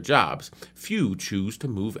lose their jobs, few choose to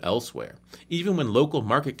move elsewhere, even when local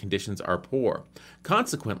market conditions are poor.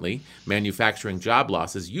 Consequently, manufacturing job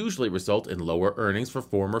losses usually result in lower earnings for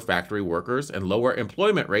former factory workers and lower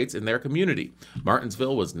employment rates in their community.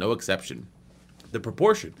 Martinsville was no exception. The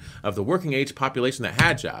proportion of the working-age population that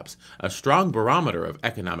had jobs, a strong barometer of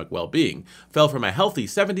economic well-being, fell from a healthy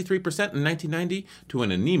 73% in 1990 to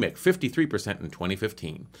an anemic 53% in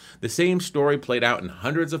 2015. The same story played out in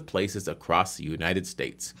hundreds of places across the United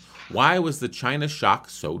States. Why was the China shock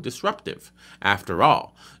so disruptive? After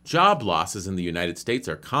all, job losses in the United States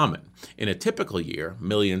are common. In a typical year,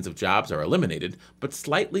 millions of jobs are eliminated, but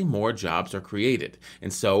slightly more jobs are created,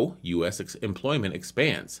 and so U.S. employment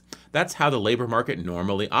expands. That's how the labor market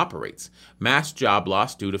normally operates. Mass job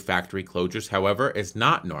loss due to factory closures, however, is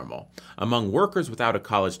not normal. Among workers without a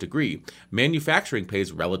college degree, manufacturing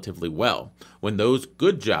pays relatively well. When those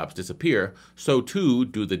good jobs disappear, so too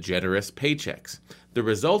do the generous paychecks. The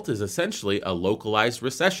result is essentially a localized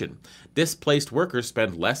recession. Displaced workers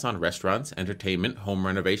spend less on restaurants, entertainment, home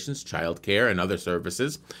renovations, childcare, and other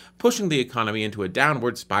services, pushing the economy into a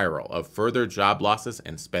downward spiral of further job losses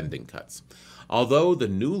and spending cuts. Although the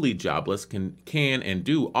newly jobless can and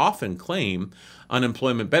do often claim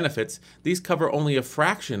unemployment benefits, these cover only a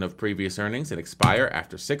fraction of previous earnings and expire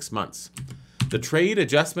after 6 months. The Trade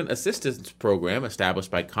Adjustment Assistance Program, established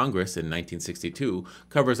by Congress in 1962,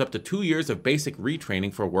 covers up to 2 years of basic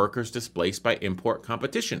retraining for workers displaced by import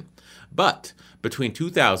competition. But between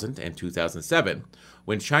 2000 and 2007,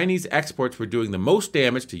 when Chinese exports were doing the most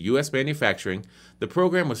damage to U.S. manufacturing, the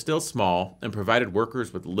program was still small and provided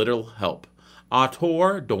workers with little help.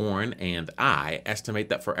 Autor, Dorn, and I estimate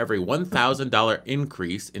that for every $1,000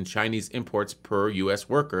 increase in Chinese imports per U.S.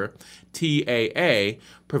 worker, TAA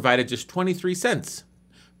provided just 23 cents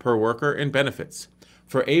per worker in benefits.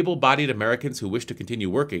 For able-bodied Americans who wish to continue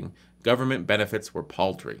working, government benefits were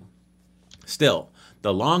paltry. Still,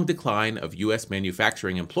 the long decline of U.S.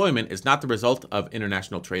 manufacturing employment is not the result of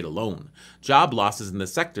international trade alone. Job losses in the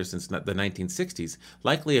sector since the 1960s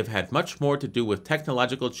likely have had much more to do with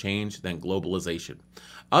technological change than globalization.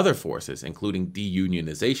 Other forces, including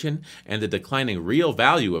deunionization and the declining real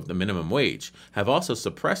value of the minimum wage, have also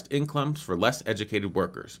suppressed incomes for less educated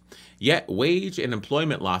workers. Yet wage and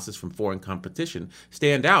employment losses from foreign competition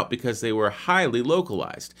stand out because they were highly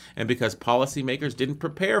localized and because policymakers didn't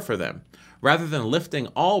prepare for them. Rather than lifting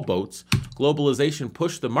all boats, globalization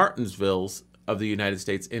pushed the Martinsvilles of the United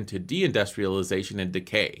States into deindustrialization and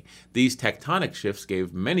decay. These tectonic shifts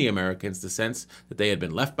gave many Americans the sense that they had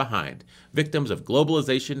been left behind, victims of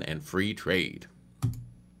globalization and free trade.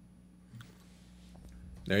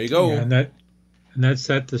 There you go. Yeah, and that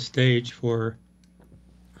set the stage for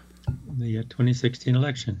the 2016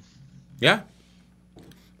 election. Yeah.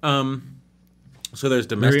 So there's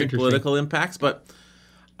domestic political impacts, but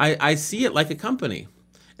I see it like a company.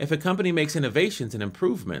 If a company makes innovations and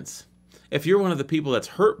improvements, if you're one of the people that's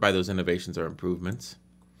hurt by those innovations or improvements,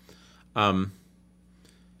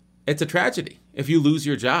 it's a tragedy if you lose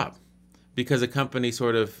your job because a company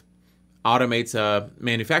sort of automates a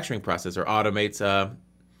manufacturing process or automates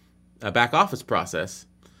a back office process.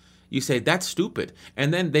 You say, that's stupid.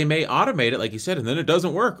 And then they may automate it, like you said, and then it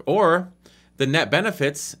doesn't work. Or the net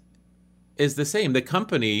benefits is the same. The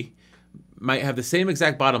company might have the same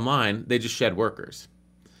exact bottom line, they just shed workers.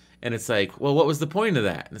 And it's like, well, what was the point of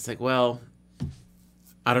that? And it's like, well,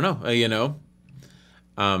 I don't know,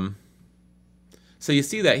 So you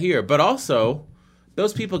see that here. But also,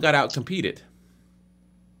 those people got out-competed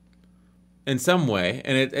in some way.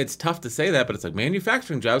 And it's tough to say that, but it's like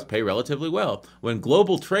manufacturing jobs pay relatively well. When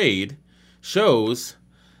global trade shows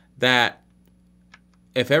that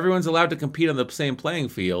if everyone's allowed to compete on the same playing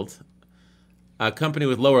field, a company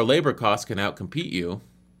with lower labor costs can outcompete you,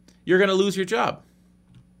 you're going to lose your job.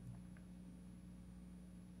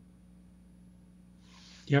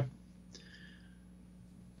 Yep.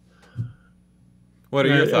 What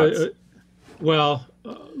are your thoughts?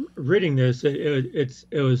 Reading this, it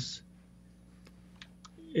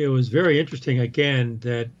was very interesting again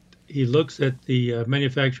that he looks at the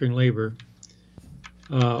manufacturing labor.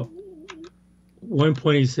 One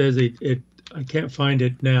point he says I can't find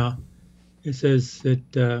it now. It says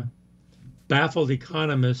that baffled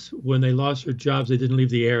economists, when they lost their jobs, they didn't leave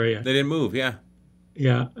the area. They didn't move, yeah.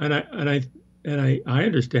 Yeah, and I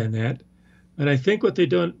understand that, and I think what they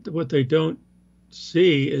don't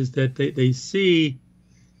see is that they see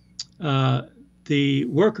the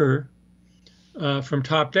worker from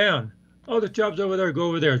top down. Oh, the job's over there, go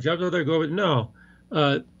over there. Jobs over there, go over there. No,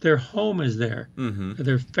 their home is there,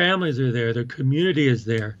 their families are there, their community is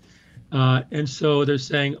there, and so they're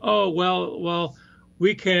saying, oh well,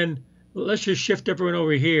 we can let's just shift everyone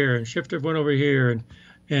over here and shift everyone over here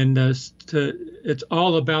and it's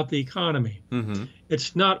all about the economy.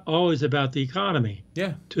 It's not always about the economy.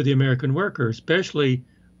 Yeah. To the American worker, especially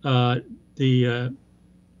the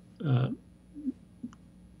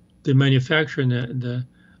manufacturer and the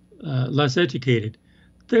less educated.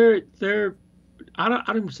 They're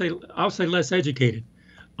I'll say less educated.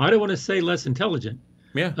 I don't want to say less intelligent.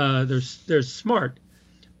 Yeah. They're smart.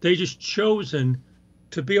 They just chosen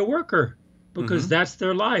to be a worker because that's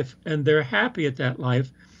their life and they're happy at that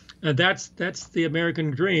life, and that's the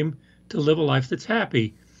American dream, to live a life that's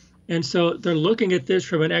happy. And so they're looking at this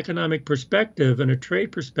from an economic perspective and a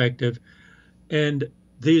trade perspective, and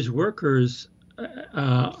these workers they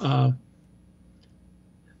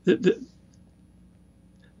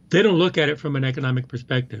don't look at it from an economic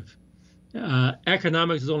perspective.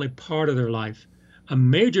 Economics is only part of their life. A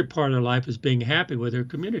major part of their life is being happy with their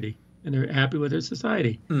community and they're happy with their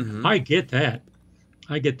society. I get that.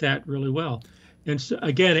 I get that really well. And so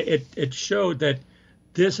again, it showed that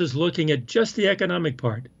this is looking at just the economic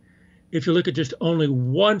part. If you look at just only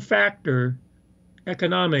one factor,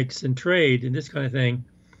 economics and trade and this kind of thing,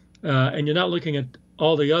 and you're not looking at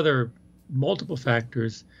all the other multiple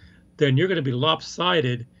factors, then you're going to be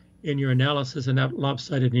lopsided in your analysis and not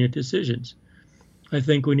lopsided in your decisions. I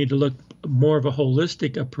think we need to look more of a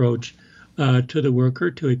holistic approach to the worker,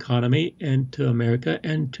 to economy, and to America,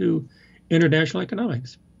 and to international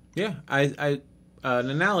economics. Yeah, an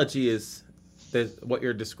analogy is that what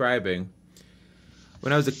you're describing.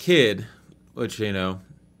 When I was a kid, which, I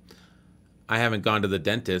haven't gone to the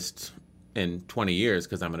dentist in 20 years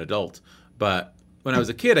because I'm an adult, but when I was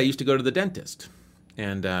a kid, I used to go to the dentist.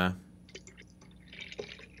 And,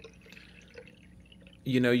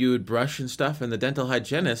 you would brush and stuff, and the dental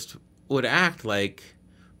hygienist would act like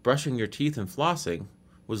brushing your teeth and flossing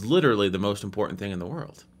was literally the most important thing in the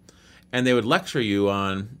world. And they would lecture you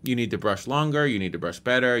on, you need to brush longer, you need to brush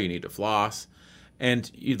better, you need to floss. And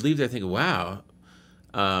you'd leave there thinking, wow,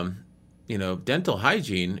 dental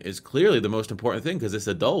hygiene is clearly the most important thing because this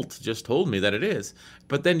adult just told me that it is.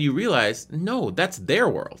 But then you realize, no, that's their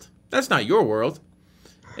world. That's not your world.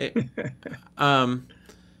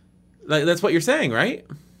 That's what you're saying, right?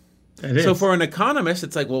 So for an economist,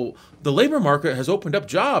 it's like, well, the labor market has opened up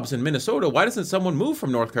jobs in Minnesota. Why doesn't someone move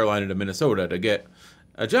from North Carolina to Minnesota to get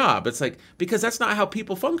a job? It's like, because that's not how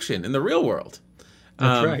people function in the real world.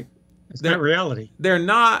 That's right. It's not reality. They're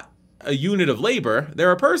not a unit of labor.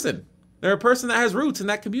 They're a person. They're a person that has roots in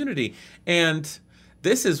that community. And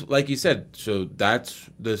this is, like you said, so that's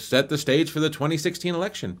set the stage for the 2016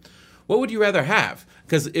 election. What would you rather have?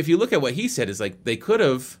 Because if you look at what he said, is like they could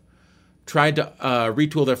have tried to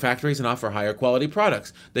retool their factories and offer higher quality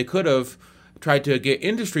products. They could have tried to get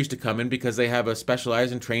industries to come in because they have a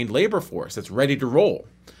specialized and trained labor force that's ready to roll.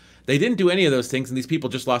 They didn't do any of those things, and these people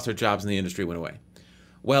just lost their jobs and the industry went away.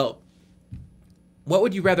 Well, what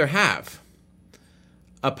would you rather have?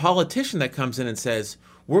 A politician that comes in and says,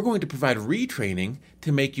 we're going to provide retraining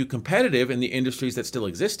to make you competitive in the industries that still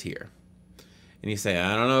exist here. And you say,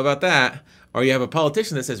 I don't know about that. Or you have a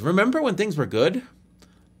politician that says, remember when things were good?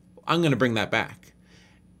 I'm going to bring that back.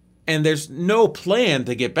 And there's no plan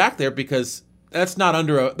to get back there because that's not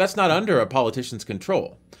under a politician's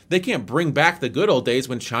control. They can't bring back the good old days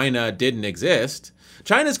when China didn't exist.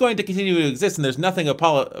 China's going to continue to exist, and there's nothing a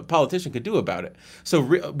politician could do about it. So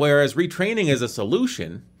whereas retraining is a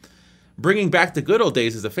solution, bringing back the good old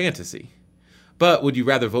days is a fantasy. But would you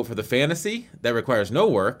rather vote for the fantasy that requires no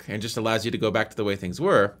work and just allows you to go back to the way things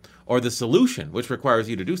were, or the solution, which requires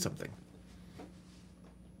you to do something?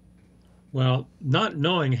 Well, not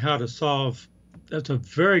knowing how to solve, that's a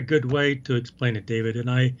very good way to explain it, David, and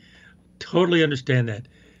I totally understand that.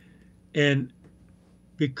 And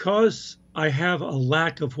because I have a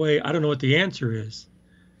lack of way, I don't know what the answer is.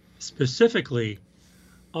 Specifically,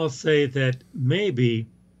 I'll say that maybe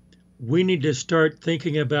we need to start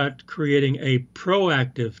thinking about creating a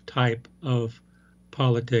proactive type of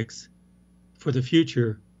politics for the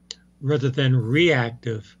future rather than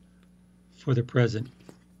reactive for the present.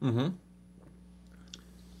 Mm-hmm.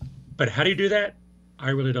 But how do you do that? I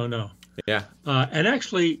really don't know. Yeah. And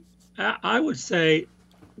actually, I would say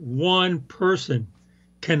one person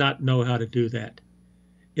cannot know how to do that.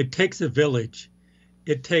 It takes a village.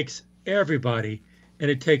 It takes everybody.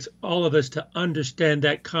 And it takes all of us to understand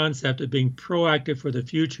that concept of being proactive for the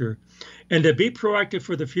future. And to be proactive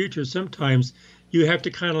for the future, sometimes you have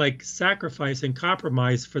to kind of like sacrifice and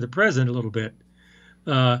compromise for the present a little bit.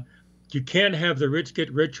 You can't have the rich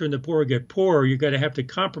get richer and the poor get poorer. You got to have to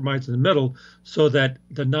compromise in the middle so that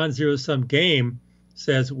the non-zero sum game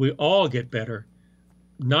says we all get better.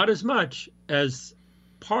 Not as much as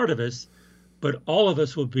part of us, but all of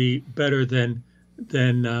us will be better than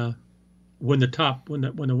when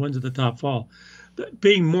the ones at the top fall.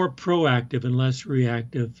 Being more proactive and less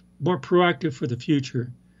reactive, more proactive for the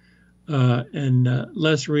future, and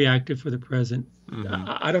less reactive for the present.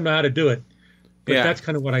 Mm-hmm. I don't know how to do it, but that's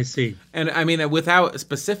kind of what I see. And I mean, without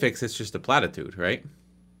specifics, it's just a platitude, right?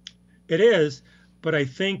 It is, but I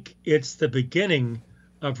think it's the beginning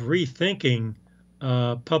of rethinking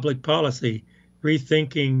public policy,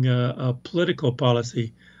 rethinking political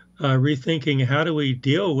policy, rethinking how do we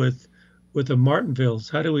deal with the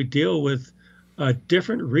Martinvilles, how do we deal with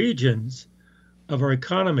different regions of our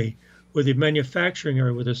economy, with the manufacturing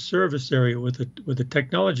area, with the service area, with the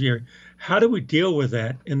technology area. How do we deal with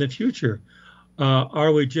that in the future?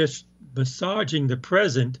 Are we just massaging the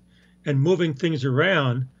present and moving things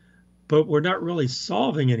around, but we're not really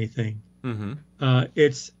solving anything? Mm-hmm.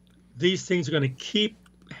 These things are going to keep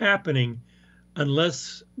happening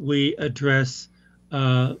unless we address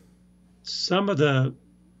some of the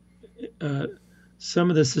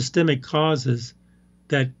systemic causes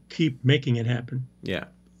that keep making it happen. Yeah.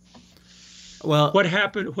 Well, what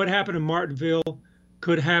happened in Martinville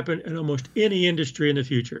could happen in almost any industry in the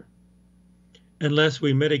future, unless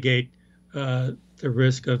we mitigate the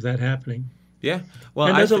risk of that happening. Yeah. Well,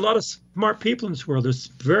 and there's a lot of smart people in this world.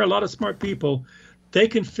 There's a lot of smart people. They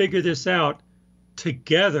can figure this out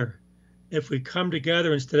together if we come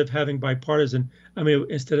together instead of having bipartisan. I mean,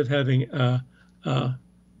 instead of having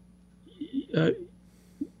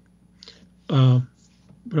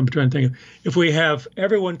what I'm trying to think of. If we have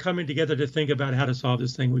everyone coming together to think about how to solve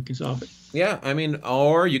this thing, we can solve it. Yeah, I mean,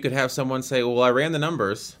 or you could have someone say, well, I ran the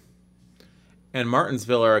numbers, and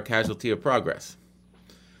Martinsville are a casualty of progress.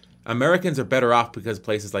 Americans are better off because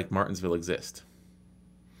places like Martinsville exist.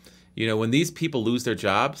 You know, when these people lose their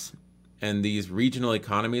jobs and these regional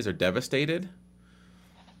economies are devastated,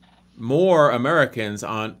 more Americans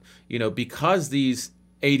because these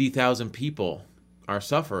 80,000 people are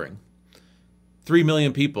suffering, 3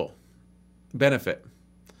 million people benefit.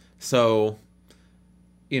 So,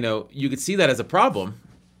 you could see that as a problem,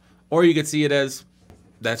 or you could see it as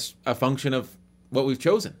that's a function of what we've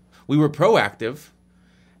chosen. We were proactive,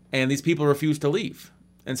 and these people refused to leave,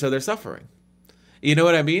 and so they're suffering. You know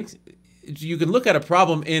what I mean? You can look at a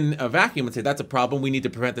problem in a vacuum and say, that's a problem. We need to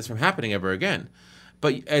prevent this from happening ever again.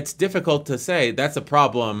 But it's difficult to say that's a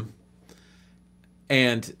problem,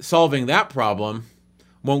 and solving that problem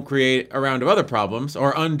won't create a round of other problems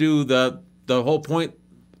or undo the whole point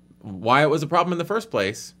why it was a problem in the first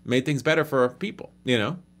place, made things better for people,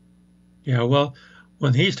 Yeah, well,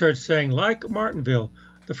 when he starts saying, like Martinville,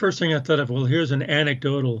 the first thing I thought of, well, here's an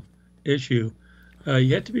anecdotal issue.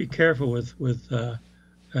 You have to be careful with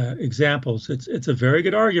examples. It's a very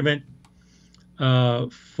good argument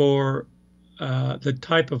for the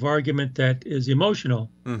type of argument that is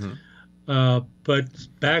emotional, mm-hmm. But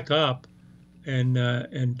back up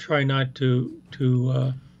and try not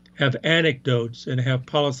to have anecdotes and have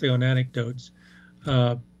policy on anecdotes.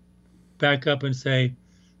 Back up and say,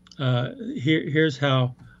 here's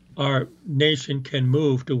how our nation can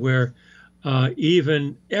move to where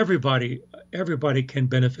even everybody can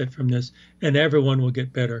benefit from this, and everyone will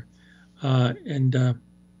get better. And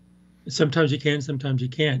sometimes you can, sometimes you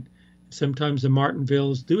can't. Sometimes the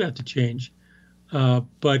Martinvilles do have to change.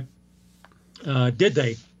 But did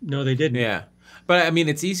they? No, they didn't. Yeah. But, I mean,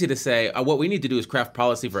 it's easy to say, what we need to do is craft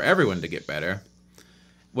policy for everyone to get better.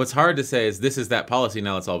 What's hard to say is this is that policy,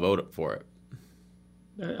 now let's all vote for it.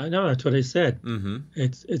 I know, that's what I said. Mm-hmm.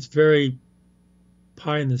 It's very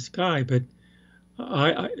pie in the sky, but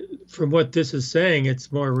I from what this is saying,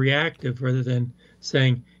 it's more reactive rather than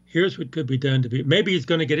saying, here's what could be done to be. Maybe he's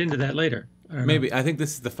going to get into that later. Maybe. I think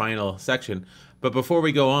this is the final section. But before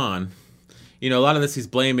we go on, a lot of this he's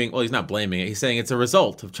blaming, well, he's not blaming it. He's saying it's a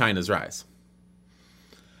result of China's rise.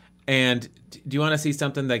 And do you want to see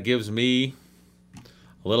something that gives me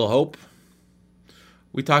a little hope?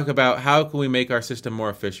 We talk about how can we make our system more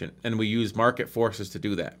efficient, and we use market forces to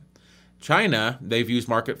do that. China, they've used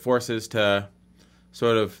market forces to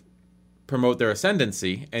sort of promote their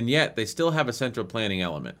ascendancy, and yet they still have a central planning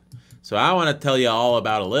element. So I want to tell you all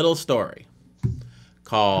about a little story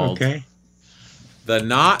called The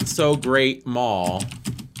Not So Great Mall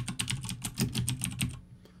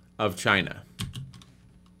of China.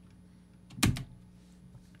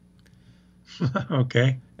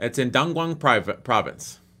 Okay. It's in Dongguan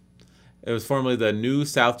province. It was formerly the New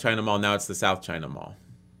South China Mall. Now it's the South China Mall.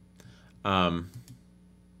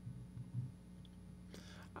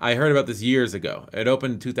 I heard about this years ago. It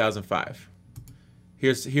opened in 2005.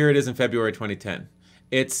 Here it is in February 2010.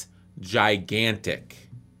 It's gigantic.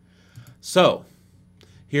 So,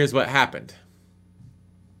 here's what happened.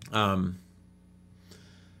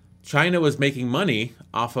 China was making money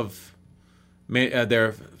off of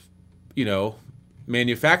their,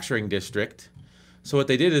 manufacturing district. So what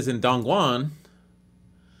they did is in Dongguan,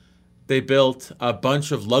 they built a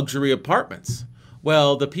bunch of luxury apartments.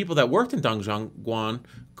 Well, the people that worked in Dongguan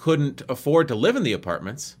couldn't afford to live in the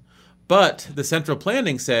apartments, but the central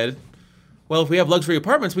planning said, well, if we have luxury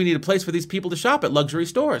apartments, we need a place for these people to shop at luxury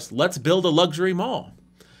stores. Let's build a luxury mall.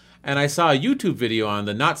 And I saw a YouTube video on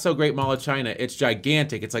the Not So Great Mall of China. It's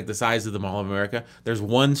gigantic. It's like the size of the Mall of America. There's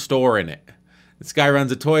one store in it. This guy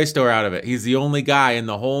runs a toy store out of it. He's the only guy in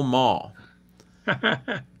the whole mall.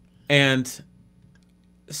 And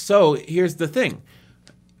so here's the thing.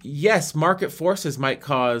 Yes, market forces might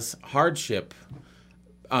cause hardship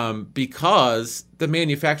because the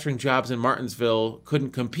manufacturing jobs in Martinsville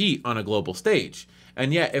couldn't compete on a global stage.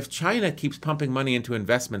 And yet, if China keeps pumping money into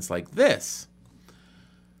investments like this,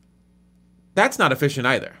 that's not efficient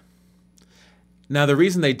either. Now, the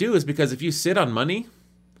reason they do is because if you sit on money,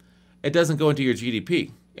 it doesn't go into your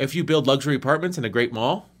GDP. If you build luxury apartments in a great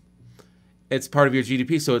mall, it's part of your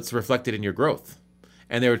GDP, so it's reflected in your growth.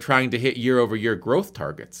 And they were trying to hit year-over-year growth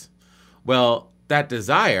targets. Well, that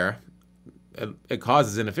desire, it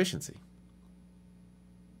causes inefficiency.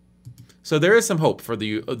 So there is some hope for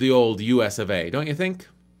the old US of A, don't you think?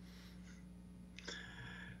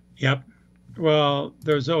 Yep. Well,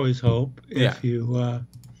 there's always hope if you.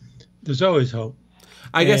 There's always hope.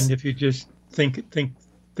 I guess if you just think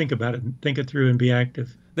about it, and think it through, and be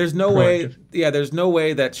active. There's no way. Yeah, there's no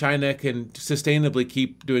way that China can sustainably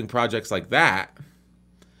keep doing projects like that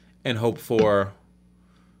and hope for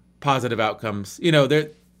positive outcomes.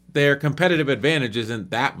 Their competitive advantage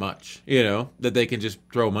isn't that much. That they can just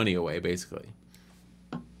throw money away, basically.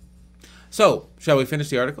 So, shall we finish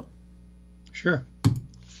the article? Sure.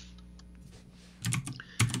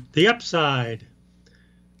 The upside.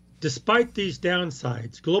 Despite these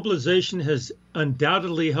downsides, globalization has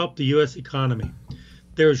undoubtedly helped the U.S. economy.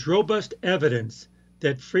 There is robust evidence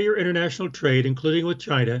that freer international trade, including with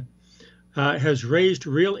China, has raised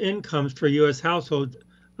real incomes for U.S. households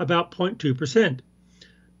about 0.2%.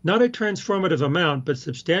 Not a transformative amount, but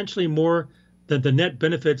substantially more than the net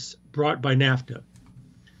benefits brought by NAFTA.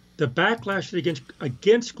 The backlash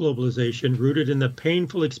against globalization, rooted in the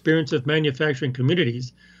painful experience of manufacturing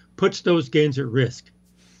communities, puts those gains at risk.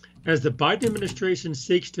 As the Biden administration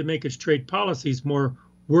seeks to make its trade policies more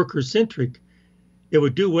worker-centric, it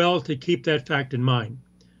would do well to keep that fact in mind.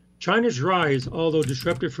 China's rise, although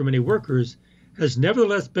disruptive for many workers, has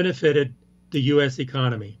nevertheless benefited the U.S.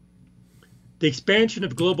 economy. The expansion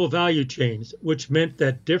of global value chains, which meant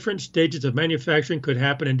that different stages of manufacturing could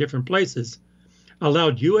happen in different places,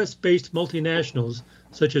 allowed U.S.-based multinationals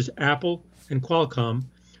such as Apple and Qualcomm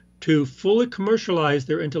to fully commercialize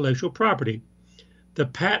their intellectual property. The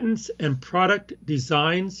patents and product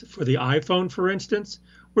designs for the iPhone, for instance,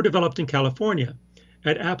 were developed in California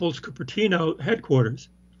at Apple's Cupertino headquarters.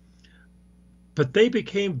 But they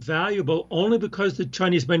became valuable only because the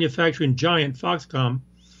Chinese manufacturing giant Foxconn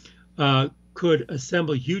could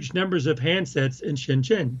assemble huge numbers of handsets in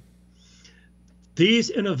Shenzhen. These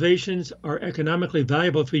innovations are economically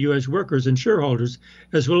valuable for U.S. workers and shareholders,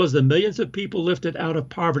 as well as the millions of people lifted out of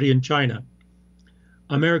poverty in China.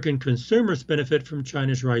 American consumers benefit from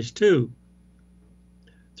China's rise too,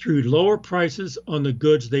 through lower prices on the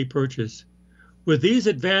goods they purchase. With these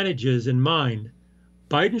advantages in mind,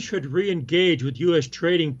 Biden should re-engage with U.S.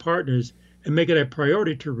 trading partners and make it a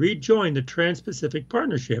priority to rejoin the Trans-Pacific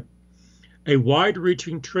Partnership, a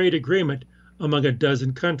wide-reaching trade agreement among a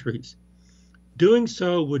dozen countries. Doing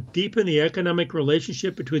so would deepen the economic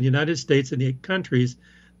relationship between the United States and the countries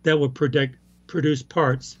that will produce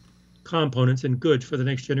parts, components, and goods for the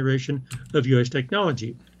next generation of U.S.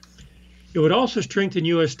 technology. It would also strengthen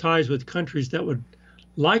U.S. ties with countries that would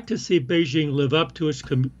like to see Beijing live up to its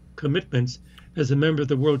commitments as a member of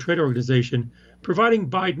the World Trade Organization, providing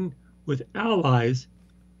Biden with allies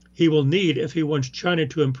he will need if he wants China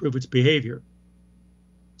to improve its behavior.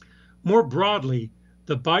 More broadly,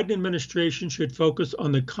 the Biden administration should focus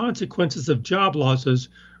on the consequences of job losses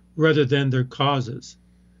rather than their causes.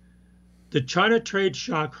 The China trade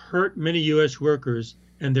shock hurt many U.S. workers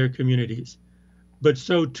and their communities, but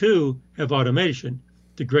so too have automation,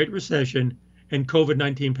 the Great Recession, and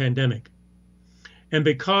COVID-19 pandemic. And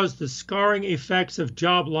because the scarring effects of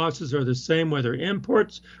job losses are the same whether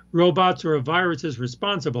imports, robots, or a virus is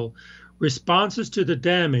responsible, responses to the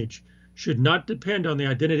damage should not depend on the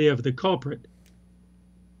identity of the culprit.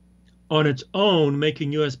 On its own,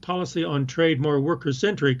 making U.S. policy on trade more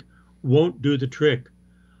worker-centric won't do the trick.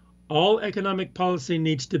 All economic policy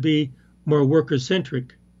needs to be more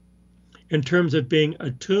worker-centric in terms of being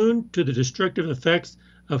attuned to the destructive effects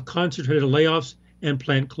of concentrated layoffs and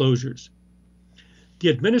plant closures. The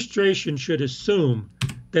administration should assume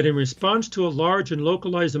that in response to a large and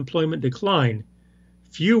localized employment decline,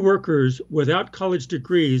 few workers without college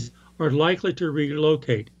degrees are likely to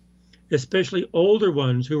relocate, especially older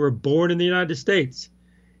ones who were born in the United States.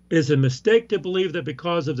 It is a mistake to believe that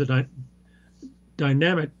because of the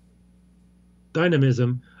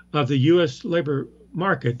dynamism of the U.S. labor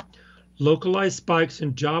market, localized spikes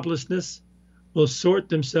in joblessness will sort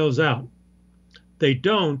themselves out. They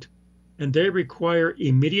don't, and they require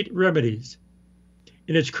immediate remedies.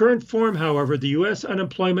 In its current form, however, the U.S.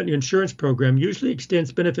 Unemployment Insurance Program usually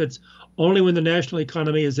extends benefits only when the national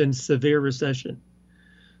economy is in severe recession.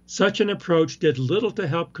 Such an approach did little to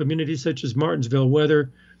help communities such as Martinsville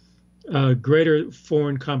weather greater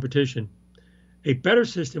foreign competition. A better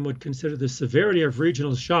system would consider the severity of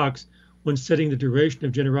regional shocks when setting the duration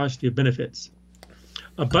of generosity of benefits.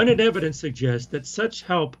 Abundant evidence suggests that such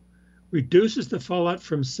help reduces the fallout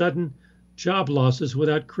from sudden job losses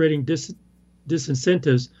without creating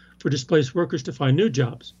disincentives for displaced workers to find new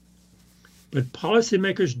jobs. But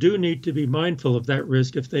policymakers do need to be mindful of that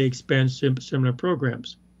risk if they expand similar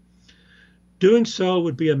programs. Doing so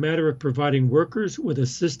would be a matter of providing workers with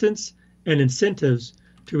assistance and incentives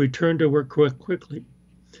to return to work quickly.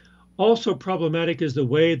 Also problematic is the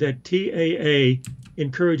way that TAA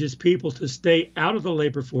encourages people to stay out of the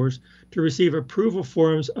labor force to receive approved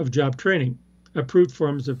forms of job training.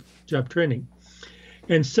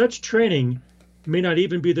 And such training may not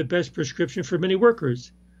even be the best prescription for many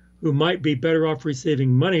workers who might be better off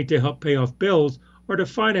receiving money to help pay off bills or to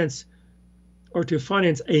finance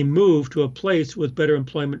a move to a place with better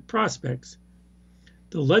employment prospects.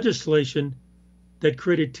 The legislation that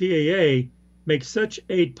created TAA makes such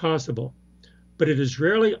aid possible, but it is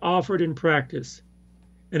rarely offered in practice.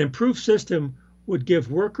 An improved system would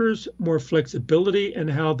give workers more flexibility in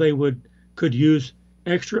how they could use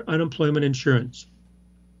extra unemployment insurance.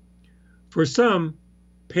 For some,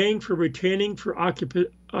 paying for retaining for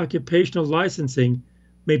occupational licensing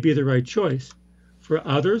may be the right choice. For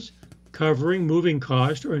others, covering moving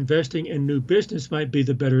costs or investing in new business might be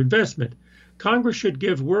the better investment. Congress should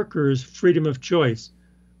give workers freedom of choice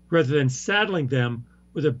rather than saddling them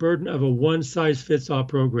with the burden of a one-size-fits-all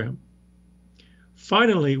program.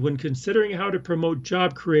 Finally, when considering how to promote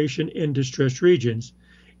job creation in distressed regions,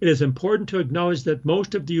 it is important to acknowledge that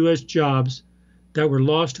most of the U.S. jobs that were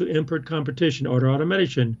lost to import competition or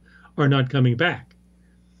automation are not coming back.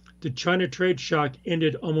 The China trade shock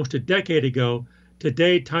ended almost a decade ago.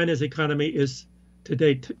 Today, China's economy is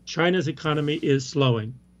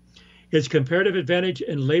slowing. Its comparative advantage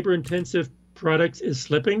in labor-intensive products is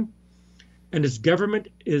slipping, and its government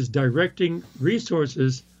is directing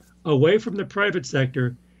resources away from the private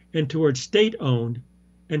sector and towards state-owned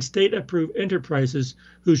and state-approved enterprises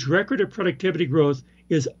whose record of productivity growth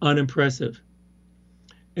is unimpressive.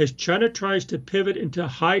 As China tries to pivot into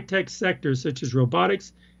high-tech sectors such as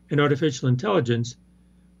robotics and artificial intelligence,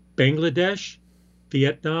 Bangladesh,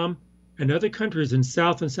 Vietnam, and other countries in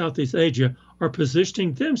South and Southeast Asia are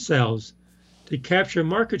positioning themselves to capture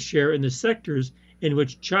market share in the sectors in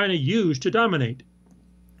which China used to dominate.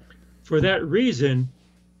 For that reason,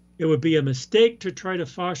 it would be a mistake to try to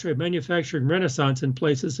foster a manufacturing renaissance in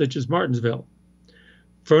places such as Martinsville.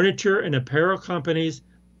 Furniture and apparel companies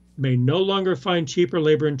may no longer find cheaper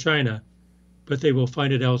labor in China, but they will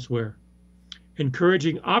find it elsewhere.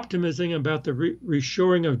 Encouraging optimism about the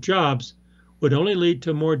reshoring of jobs would only lead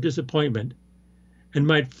to more disappointment and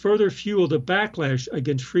might further fuel the backlash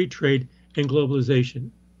against free trade and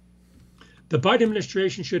globalization. The Biden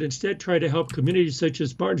administration should instead try to help communities such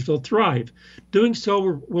as Martinsville thrive. Doing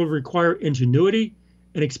so will require ingenuity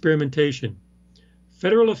and experimentation.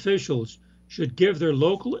 Federal officials should give their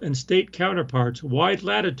local and state counterparts wide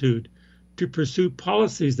latitude to pursue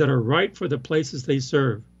policies that are right for the places they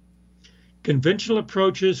serve. Conventional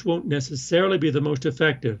approaches won't necessarily be the most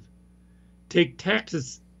effective. Take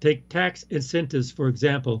tax incentives, for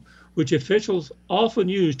example, which officials often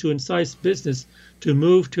use to entice business to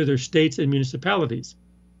move to their states and municipalities.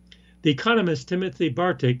 The economist Timothy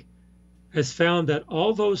Bartik has found that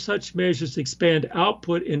although such measures expand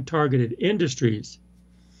output in targeted industries,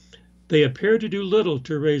 they appear to do little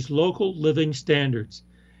to raise local living standards.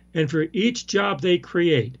 And for each job they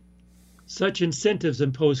create, such incentives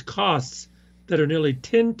impose costs that are nearly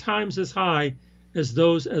 10 times as high as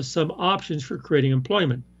those of some options for creating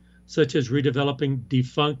employment, such as redeveloping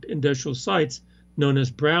defunct industrial sites known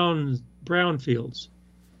as brownfields.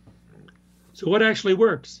 So what actually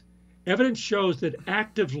works? Evidence shows that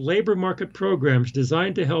active labor market programs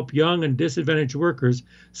designed to help young and disadvantaged workers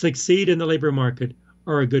succeed in the labor market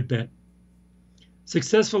are a good bet.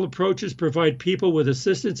 Successful approaches provide people with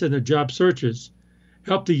assistance in their job searches,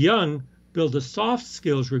 help the young build the soft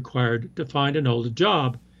skills required to find and hold a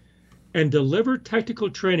job, and deliver technical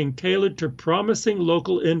training tailored to promising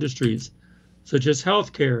local industries, such as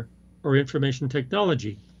healthcare or information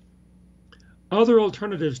technology. Other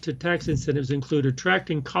alternatives to tax incentives include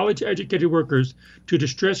attracting college-educated workers to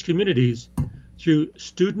distressed communities through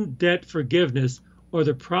student debt forgiveness or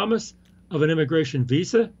the promise of an immigration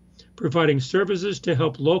visa, providing services to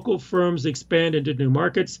help local firms expand into new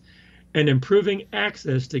markets, and improving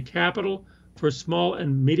access to capital for small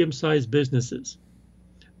and medium-sized businesses,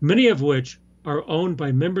 many of which are owned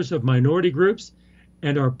by members of minority groups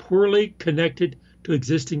and are poorly connected to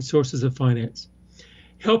existing sources of finance.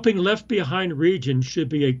 Helping left-behind regions should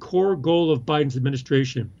be a core goal of Biden's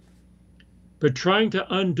administration. But trying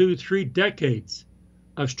to undo 3 decades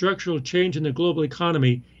of structural change in the global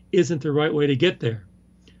economy isn't the right way to get there.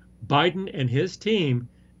 Biden and his team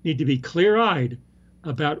need to be clear-eyed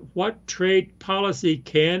about what trade policy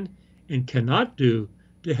can and cannot do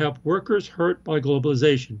to help workers hurt by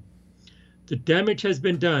globalization. The damage has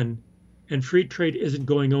been done, and free trade isn't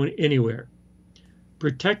going on anywhere.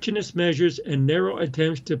 Protectionist measures and narrow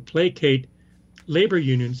attempts to placate labor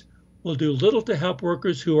unions will do little to help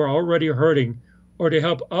workers who are already hurting or to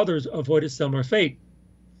help others avoid a similar fate.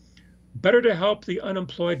 Better to help the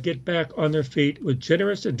unemployed get back on their feet with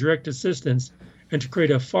generous and direct assistance and to create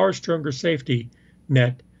a far stronger safety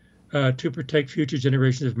net to protect future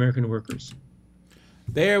generations of American workers.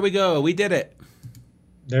 There we go. We did it.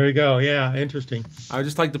 There we go. Yeah, interesting. I would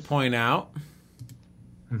just like to point out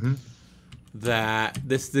that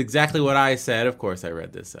this is exactly what I said. Of course, I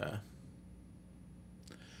read this.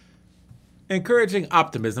 Encouraging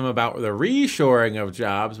optimism about the reshoring of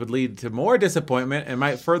jobs would lead to more disappointment and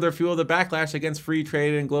might further fuel the backlash against free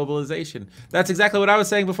trade and globalization. That's exactly what I was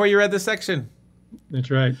saying before you read this section.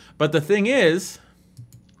 That's right. But the thing is,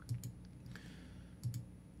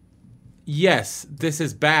 yes, this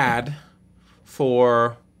is bad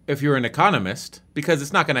for if you're an economist, because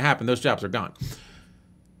it's not going to happen. Those jobs are gone.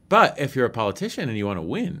 But if you're a politician and you want to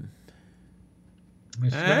win,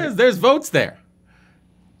 there's votes there.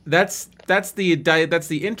 That's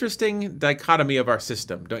the interesting dichotomy of our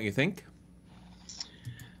system, don't you think?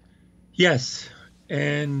 Yes,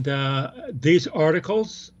 and these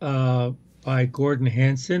articles by Gordon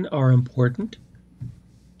Hanson are important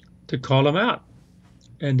to call them out.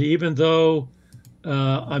 And even though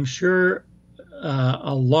I'm sure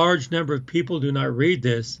a large number of people do not read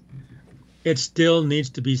this, it still needs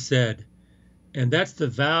to be said. And that's the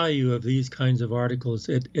value of these kinds of articles.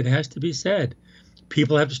 It has to be said.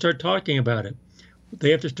 People have to start talking about it.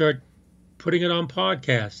 They have to start putting it on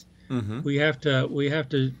podcasts. We have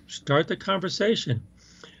to start the conversation,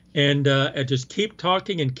 and just keep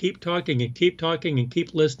talking and keep talking and keep talking and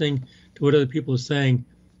keep listening to what other people are saying.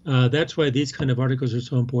 That's why these kind of articles are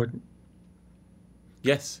so important.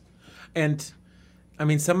 Yes, and I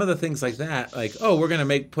mean some of the things like that, like we're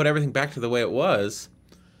gonna put everything back to the way it was.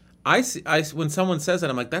 I when someone says that,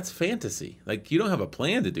 I'm like, that's fantasy. Like, you don't have a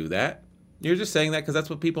plan to do that. You're just saying that because that's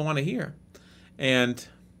what people want to hear. And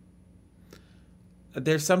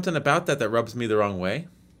there's something about that rubs me the wrong way.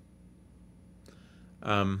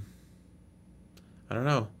 I don't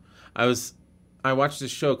know. I watched this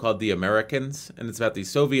show called The Americans, and it's about these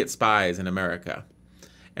Soviet spies in America.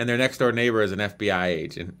 And their next door neighbor is an FBI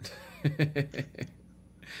agent.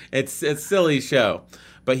 It's a silly show.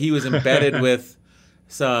 But he was embedded with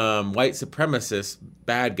some white supremacist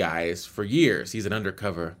bad guys for years. He's an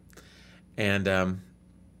undercover. And I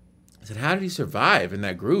said, how did he survive in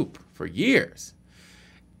that group for years?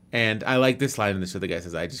 And I like this line in the show. The guy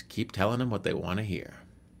says, I just keep telling them what they want to hear.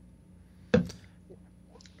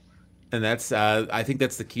 And that's, I think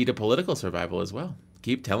that's the key to political survival as well.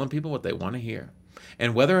 Keep telling people what they want to hear.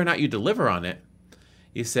 And whether or not you deliver on it,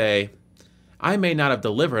 you say, I may not have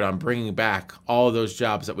delivered on bringing back all those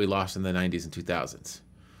jobs that we lost in the 90s and 2000s.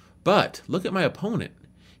 But look at my opponent.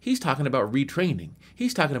 He's talking about retraining.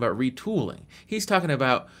 He's talking about retooling. He's talking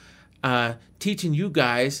about teaching you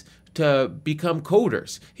guys to become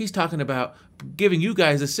coders. He's talking about giving you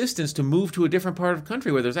guys assistance to move to a different part of the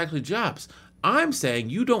country where there's actually jobs. I'm saying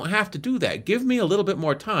you don't have to do that. Give me a little bit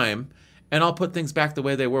more time, and I'll put things back the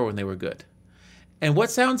way they were when they were good. And what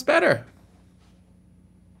sounds better?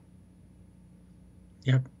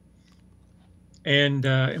 Yep. And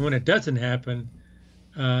when it doesn't happen,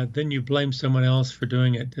 then you blame someone else for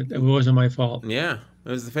doing it. It wasn't my fault. Yeah, it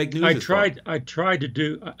was the fake news. I tried to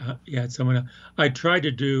do. Someone else. I tried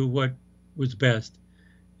to do what was best,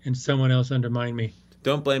 and someone else undermined me.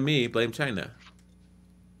 Don't blame me. Blame China.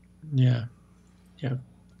 Yeah. Yeah.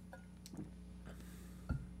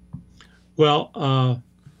 Well,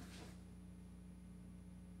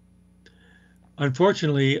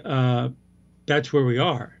 unfortunately, that's where we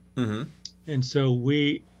are. Mm-hmm. And so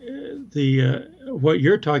what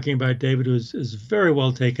you're talking about, David, is very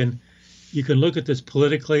well taken. You can look at this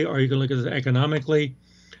politically, or you can look at this economically,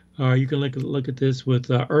 or you can look at this with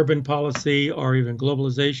urban policy, or even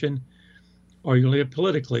globalization, or you can look at it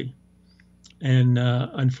politically. And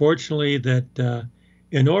unfortunately, that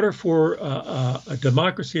in order for a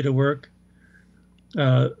democracy to work,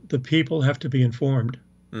 the people have to be informed.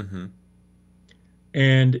 Mm-hmm.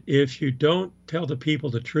 And if you don't tell the people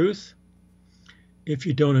the truth, if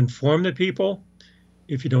you don't inform the people,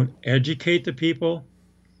 if you don't educate the people,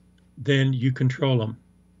 then you control them.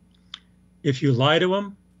 If you lie to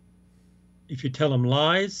them, if you tell them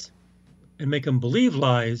lies and make them believe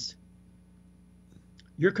lies,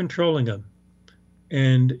 you're controlling them.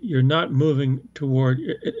 And you're not moving toward,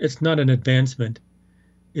 it's not an advancement,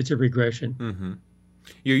 it's a regression. Mm-hmm.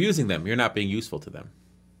 You're using them. You're not being useful to them.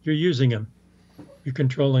 You're using them. You're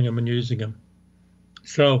controlling them and using them.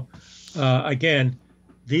 So, again,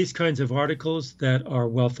 these kinds of articles that are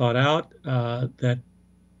well thought out, that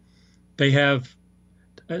they have,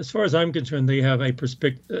 as far as I'm concerned, they have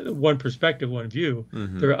one perspective, one view.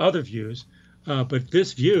 Mm-hmm. There are other views, but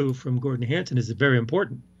this view from Gordon Hanson is very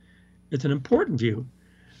important. It's an important view,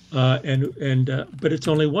 but it's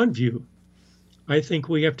only one view. I think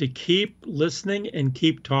we have to keep listening and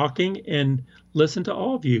keep talking and listen to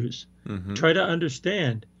all views. Mm-hmm. Try to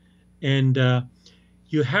understand. And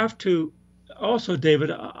you have to also,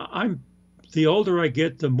 David, the older I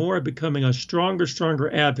get, the more I'm becoming a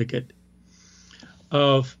stronger advocate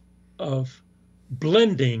of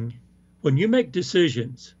blending, when you make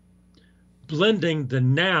decisions, blending the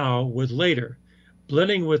now with later,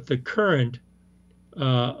 blending with the current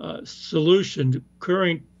solution,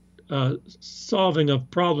 current solving of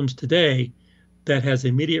problems today that has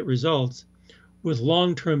immediate results, with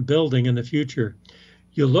long-term building in the future.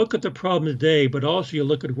 You look at the problem today, but also you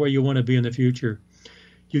look at where you want to be in the future.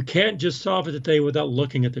 You can't just solve it today without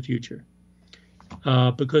looking at the future.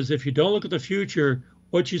 Because if you don't look at the future,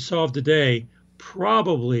 what you solve today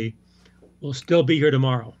probably will still be here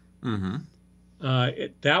tomorrow. Mm-hmm.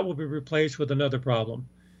 That will be replaced with another problem.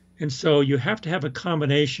 And so you have to have a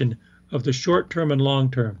combination of the short-term and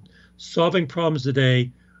long-term, solving problems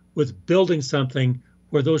today with building something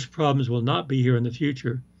where those problems will not be here in the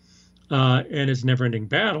future. And it's a never-ending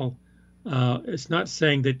battle. It's not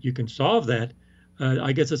saying that you can solve that.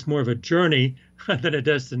 I guess it's more of a journey than a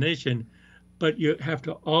destination. But you have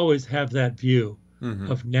to always have that view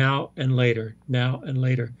mm-hmm. of now and later,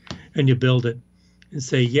 and you build it and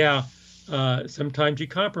say, sometimes you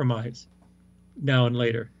compromise now and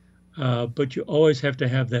later, but you always have to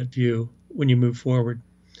have that view when you move forward,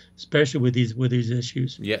 especially with these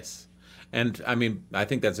issues. Yes. And I mean, I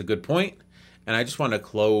think that's a good point. And I just want to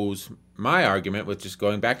close my argument with just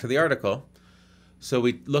going back to the article. So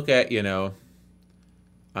we look at, let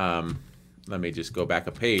me just go back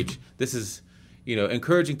a page. This is,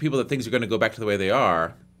 encouraging people that things are going to go back to the way they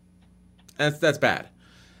are. That's bad.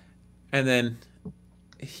 And then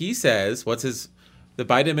he says, the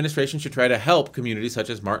Biden administration should try to help communities such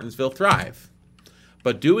as Martinsville thrive.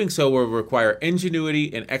 But doing so will require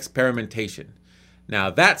ingenuity and experimentation. Now,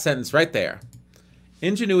 that sentence right there,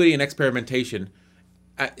 ingenuity and experimentation,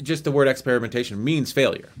 just the word experimentation means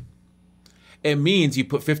failure. It means you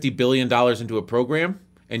put $50 billion into a program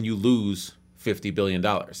and you lose $50 billion.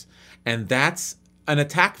 And that's an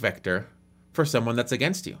attack vector for someone that's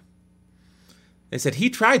against you. They said, he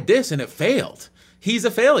tried this and it failed. He's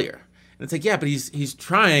a failure. And it's like, yeah, but he's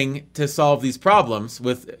trying to solve these problems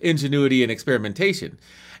with ingenuity and experimentation.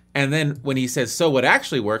 And then when he says, so what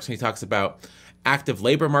actually works, and he talks about active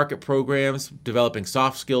labor market programs, developing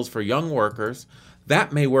soft skills for young workers,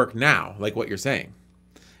 that may work now, like what you're saying.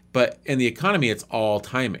 But in the economy, it's all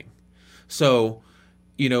timing. So,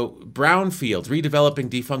 brownfields, redeveloping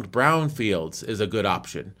defunct brownfields is a good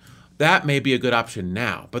option. That may be a good option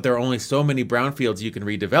now, but there are only so many brownfields you can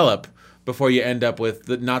redevelop before you end up with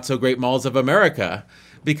the not so great malls of America,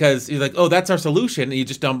 because you're like, oh, that's our solution, and you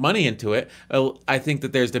just dump money into it. I think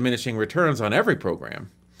that there's diminishing returns on every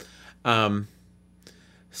program.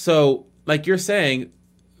 So like you're saying,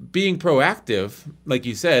 being proactive, like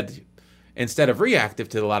you said, instead of reactive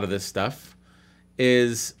to a lot of this stuff,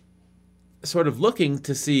 is sort of looking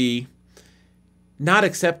to see, not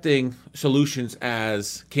accepting solutions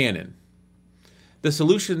as canon. The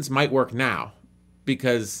solutions might work now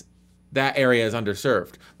because that area is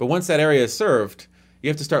underserved. But once that area is served, you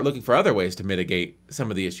have to start looking for other ways to mitigate some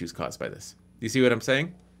of the issues caused by this. Do you see what I'm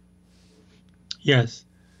saying? Yes.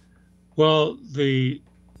 Well, the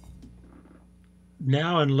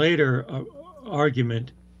now and later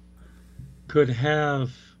argument can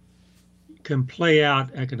play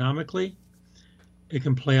out economically. It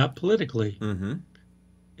can play out politically. Mm-hmm.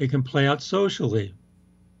 It can play out socially.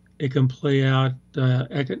 It can play out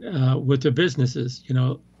with the businesses,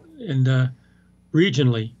 and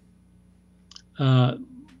regionally.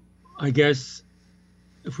 I guess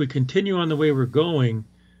if we continue on the way we're going,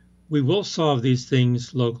 we will solve these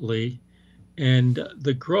things locally. And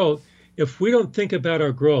the growth, if we don't think about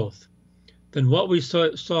our growth, then what we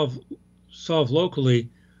solve locally,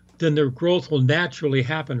 then the growth will naturally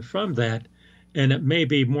happen from that. And it may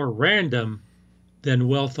be more random than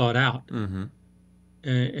well thought out. Mm-hmm.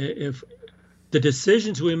 If the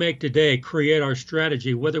decisions we make today create our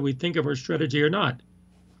strategy, whether we think of our strategy or not.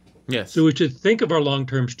 Yes. So we should think of our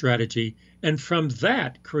long-term strategy, and from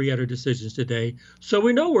that create our decisions today, so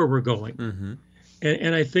we know where we're going. Mm-hmm.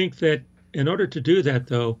 And I think that in order to do that,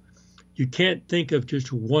 though, you can't think of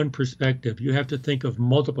just one perspective. You have to think of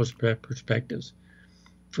multiple perspectives,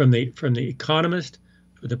 from the economist,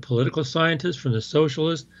 from the political scientist, from the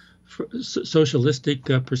socialistic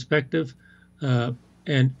perspective,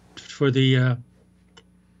 and for the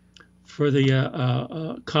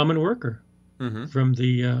common worker, mm-hmm.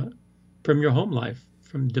 from your home life,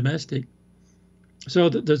 from domestic. So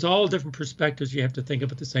there's all different perspectives you have to think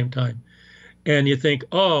of at the same time. And you think,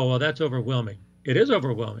 oh, well, that's overwhelming. It is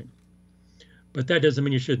overwhelming. But that doesn't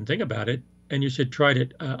mean you shouldn't think about it, and you should try to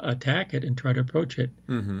attack it and try to approach it.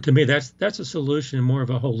 Mm-hmm. To me, that's a solution, more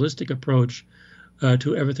of a holistic approach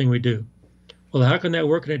to everything we do. Well, how can that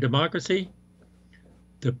work in a democracy?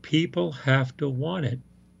 The people have to want it.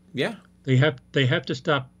 Yeah. They have to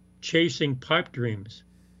stop chasing pipe dreams,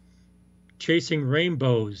 chasing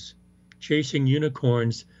rainbows, chasing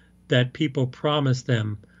unicorns that people promise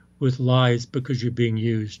them with lies because you're being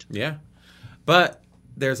used. Yeah. But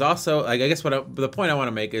there's also, I guess the point I want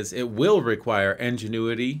to make is it will require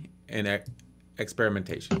ingenuity and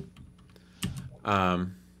experimentation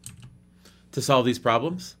to solve these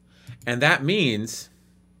problems. And that means,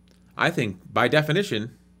 I think, by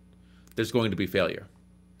definition, there's going to be failure.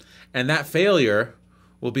 And that failure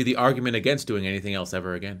will be the argument against doing anything else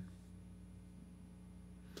ever again.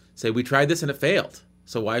 Say, we tried this and it failed,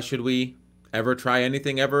 so why should we ever try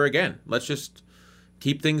anything ever again? Let's just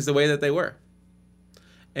keep things the way that they were.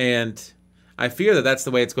 And I fear that that's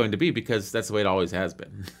the way it's going to be, because that's the way it always has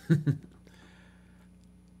been.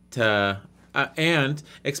 And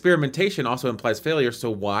experimentation also implies failure,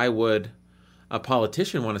 so why would a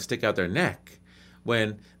politician want to stick out their neck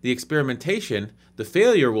when the experimentation, the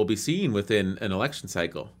failure will be seen within an election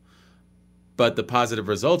cycle, but the positive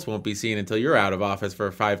results won't be seen until you're out of office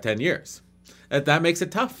for 5-10 years? That makes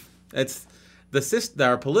it tough.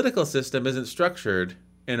 Our political system isn't structured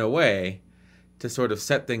in a way to sort of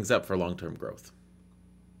set things up for long-term growth.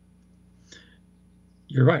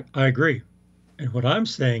 You're right. I agree. And what I'm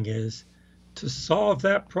saying is, to solve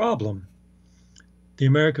that problem, the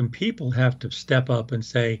American people have to step up and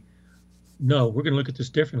say, no, we're going to look at this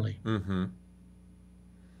differently. Mm-hmm.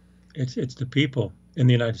 It's the people in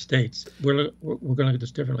the United States. We're going to look at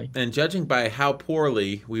this differently. And judging by how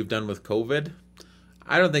poorly we've done with COVID,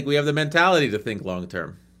 I don't think we have the mentality to think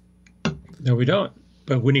long-term. No, we don't.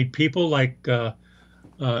 But we need people like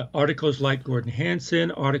articles like Gordon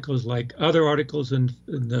Hanson, articles like other articles in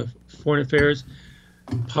the Foreign Affairs,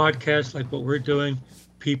 podcasts like what we're doing.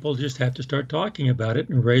 People just have to start talking about it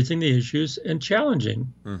and raising the issues and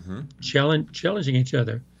challenging each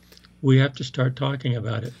other. We have to start talking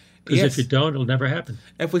about it. Because if you don't, it'll never happen.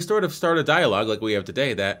 If we sort of start a dialogue like we have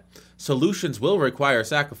today, that solutions will require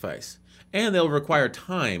sacrifice and they'll require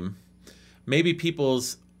time, maybe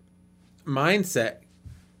people's mindset,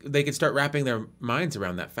 they can start wrapping their minds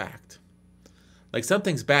around that fact. Like,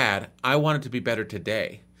 something's bad, I want it to be better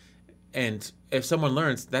today. And if someone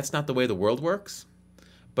learns that's not the way the world works,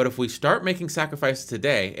 but if we start making sacrifices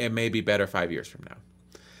today, it may be better 5 years from now.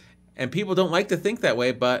 And people don't like to think that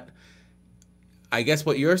way, but I guess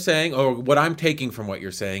what you're saying, or what I'm taking from what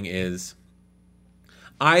you're saying, is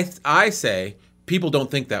I say people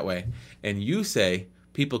don't think that way, and you say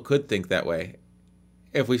people could think that way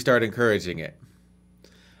if we start encouraging it.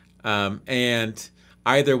 And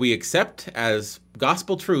either we accept as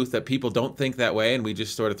gospel truth that people don't think that way and we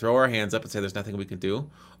just sort of throw our hands up and say there's nothing we can do,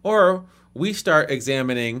 or we start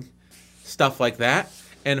examining stuff like that,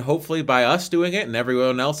 and hopefully by us doing it and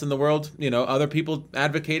everyone else in the world, other people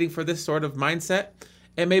advocating for this sort of mindset,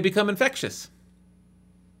 it may become infectious.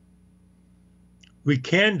 We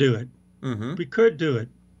can do it. Mm-hmm. We could do it.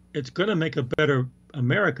 It's going to make a better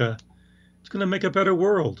America. It's going to make a better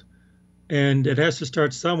world. And it has to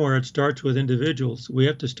start somewhere. It starts with individuals. We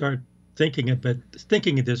have to start thinking it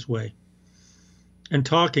this way, and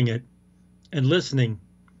talking it, and listening,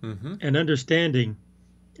 mm-hmm. and understanding.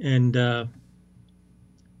 And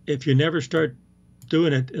if you never start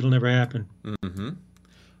doing it, it'll never happen. Mm-hmm.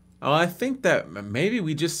 Well, I think that maybe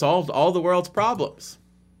we just solved all the world's problems.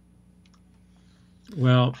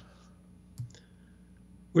 Well,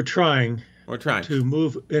 we're trying. We're trying to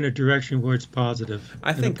move in a direction where it's positive.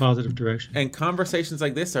 I think a positive direction. And conversations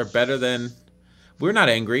like this are better than, we're not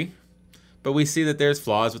angry, but we see that there's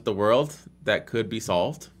flaws with the world that could be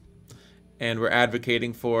solved, and we're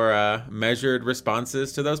advocating for measured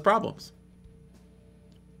responses to those problems.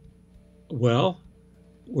 Well,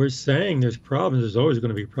 we're saying there's problems. There's always going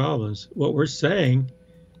to be problems. What we're saying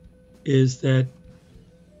is that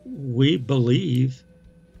we believe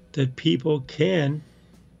that people can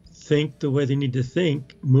think the way they need to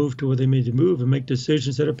think, move to where they need to move, and make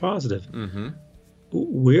decisions that are positive. Mm-hmm.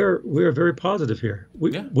 We're very positive here.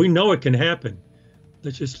 We know it can happen.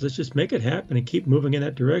 Let's just make it happen and keep moving in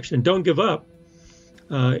that direction. Don't give up.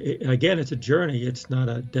 Again, it's a journey. It's not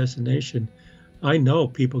a destination. I know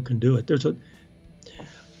people can do it.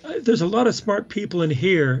 There's a lot of smart people in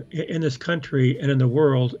here, in this country and in the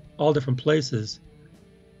world, all different places.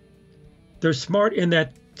 They're smart in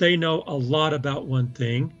that they know a lot about one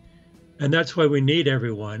thing, and that's why we need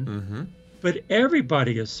everyone. Mm-hmm. But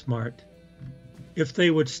everybody is smart. If they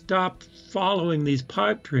would stop following these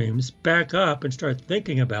pipe dreams, back up and start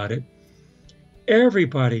thinking about it,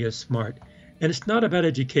 everybody is smart. And it's not about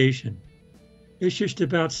education. It's just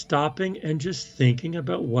about stopping and just thinking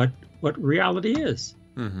about what reality is.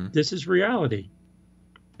 Mm-hmm. This is reality.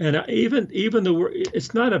 And even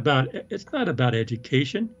it's not about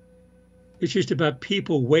education. It's just about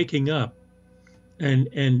people waking up,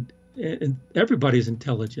 and everybody's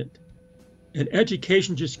intelligent. And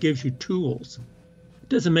education just gives you tools. It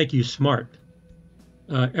doesn't make you smart.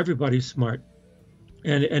 Everybody's smart.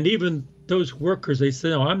 And even those workers, they say,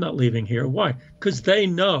 "No, I'm not leaving here." Why? Because they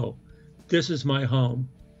know this is my home.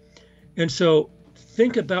 And so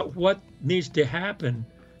think about what needs to happen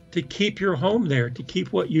to keep your home there, to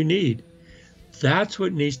keep what you need. That's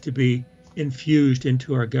what needs to be infused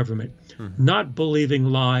into our government. Mm-hmm. Not believing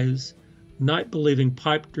lies, not believing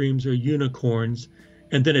pipe dreams or unicorns,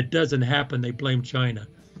 and then it doesn't happen, they blame China.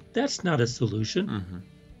 That's not a solution. Mm-hmm.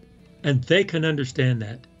 And they can understand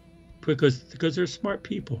that because they're smart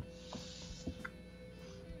people.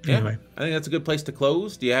 Yeah, anyway. I think that's a good place to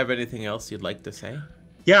close. Do you have anything else you'd like to say?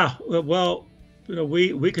 Yeah, well,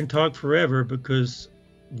 we can talk forever because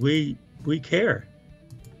we care.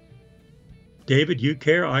 David, you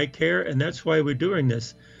care, I care, and that's why we're doing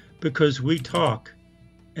this, because we talk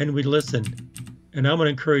and we listen. And I'm going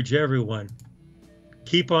to encourage everyone,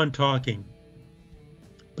 keep on talking,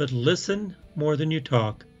 but listen more than you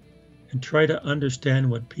talk and try to understand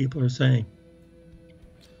what people are saying.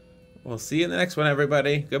 We'll see you in the next one,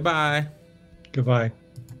 everybody. Goodbye. Goodbye.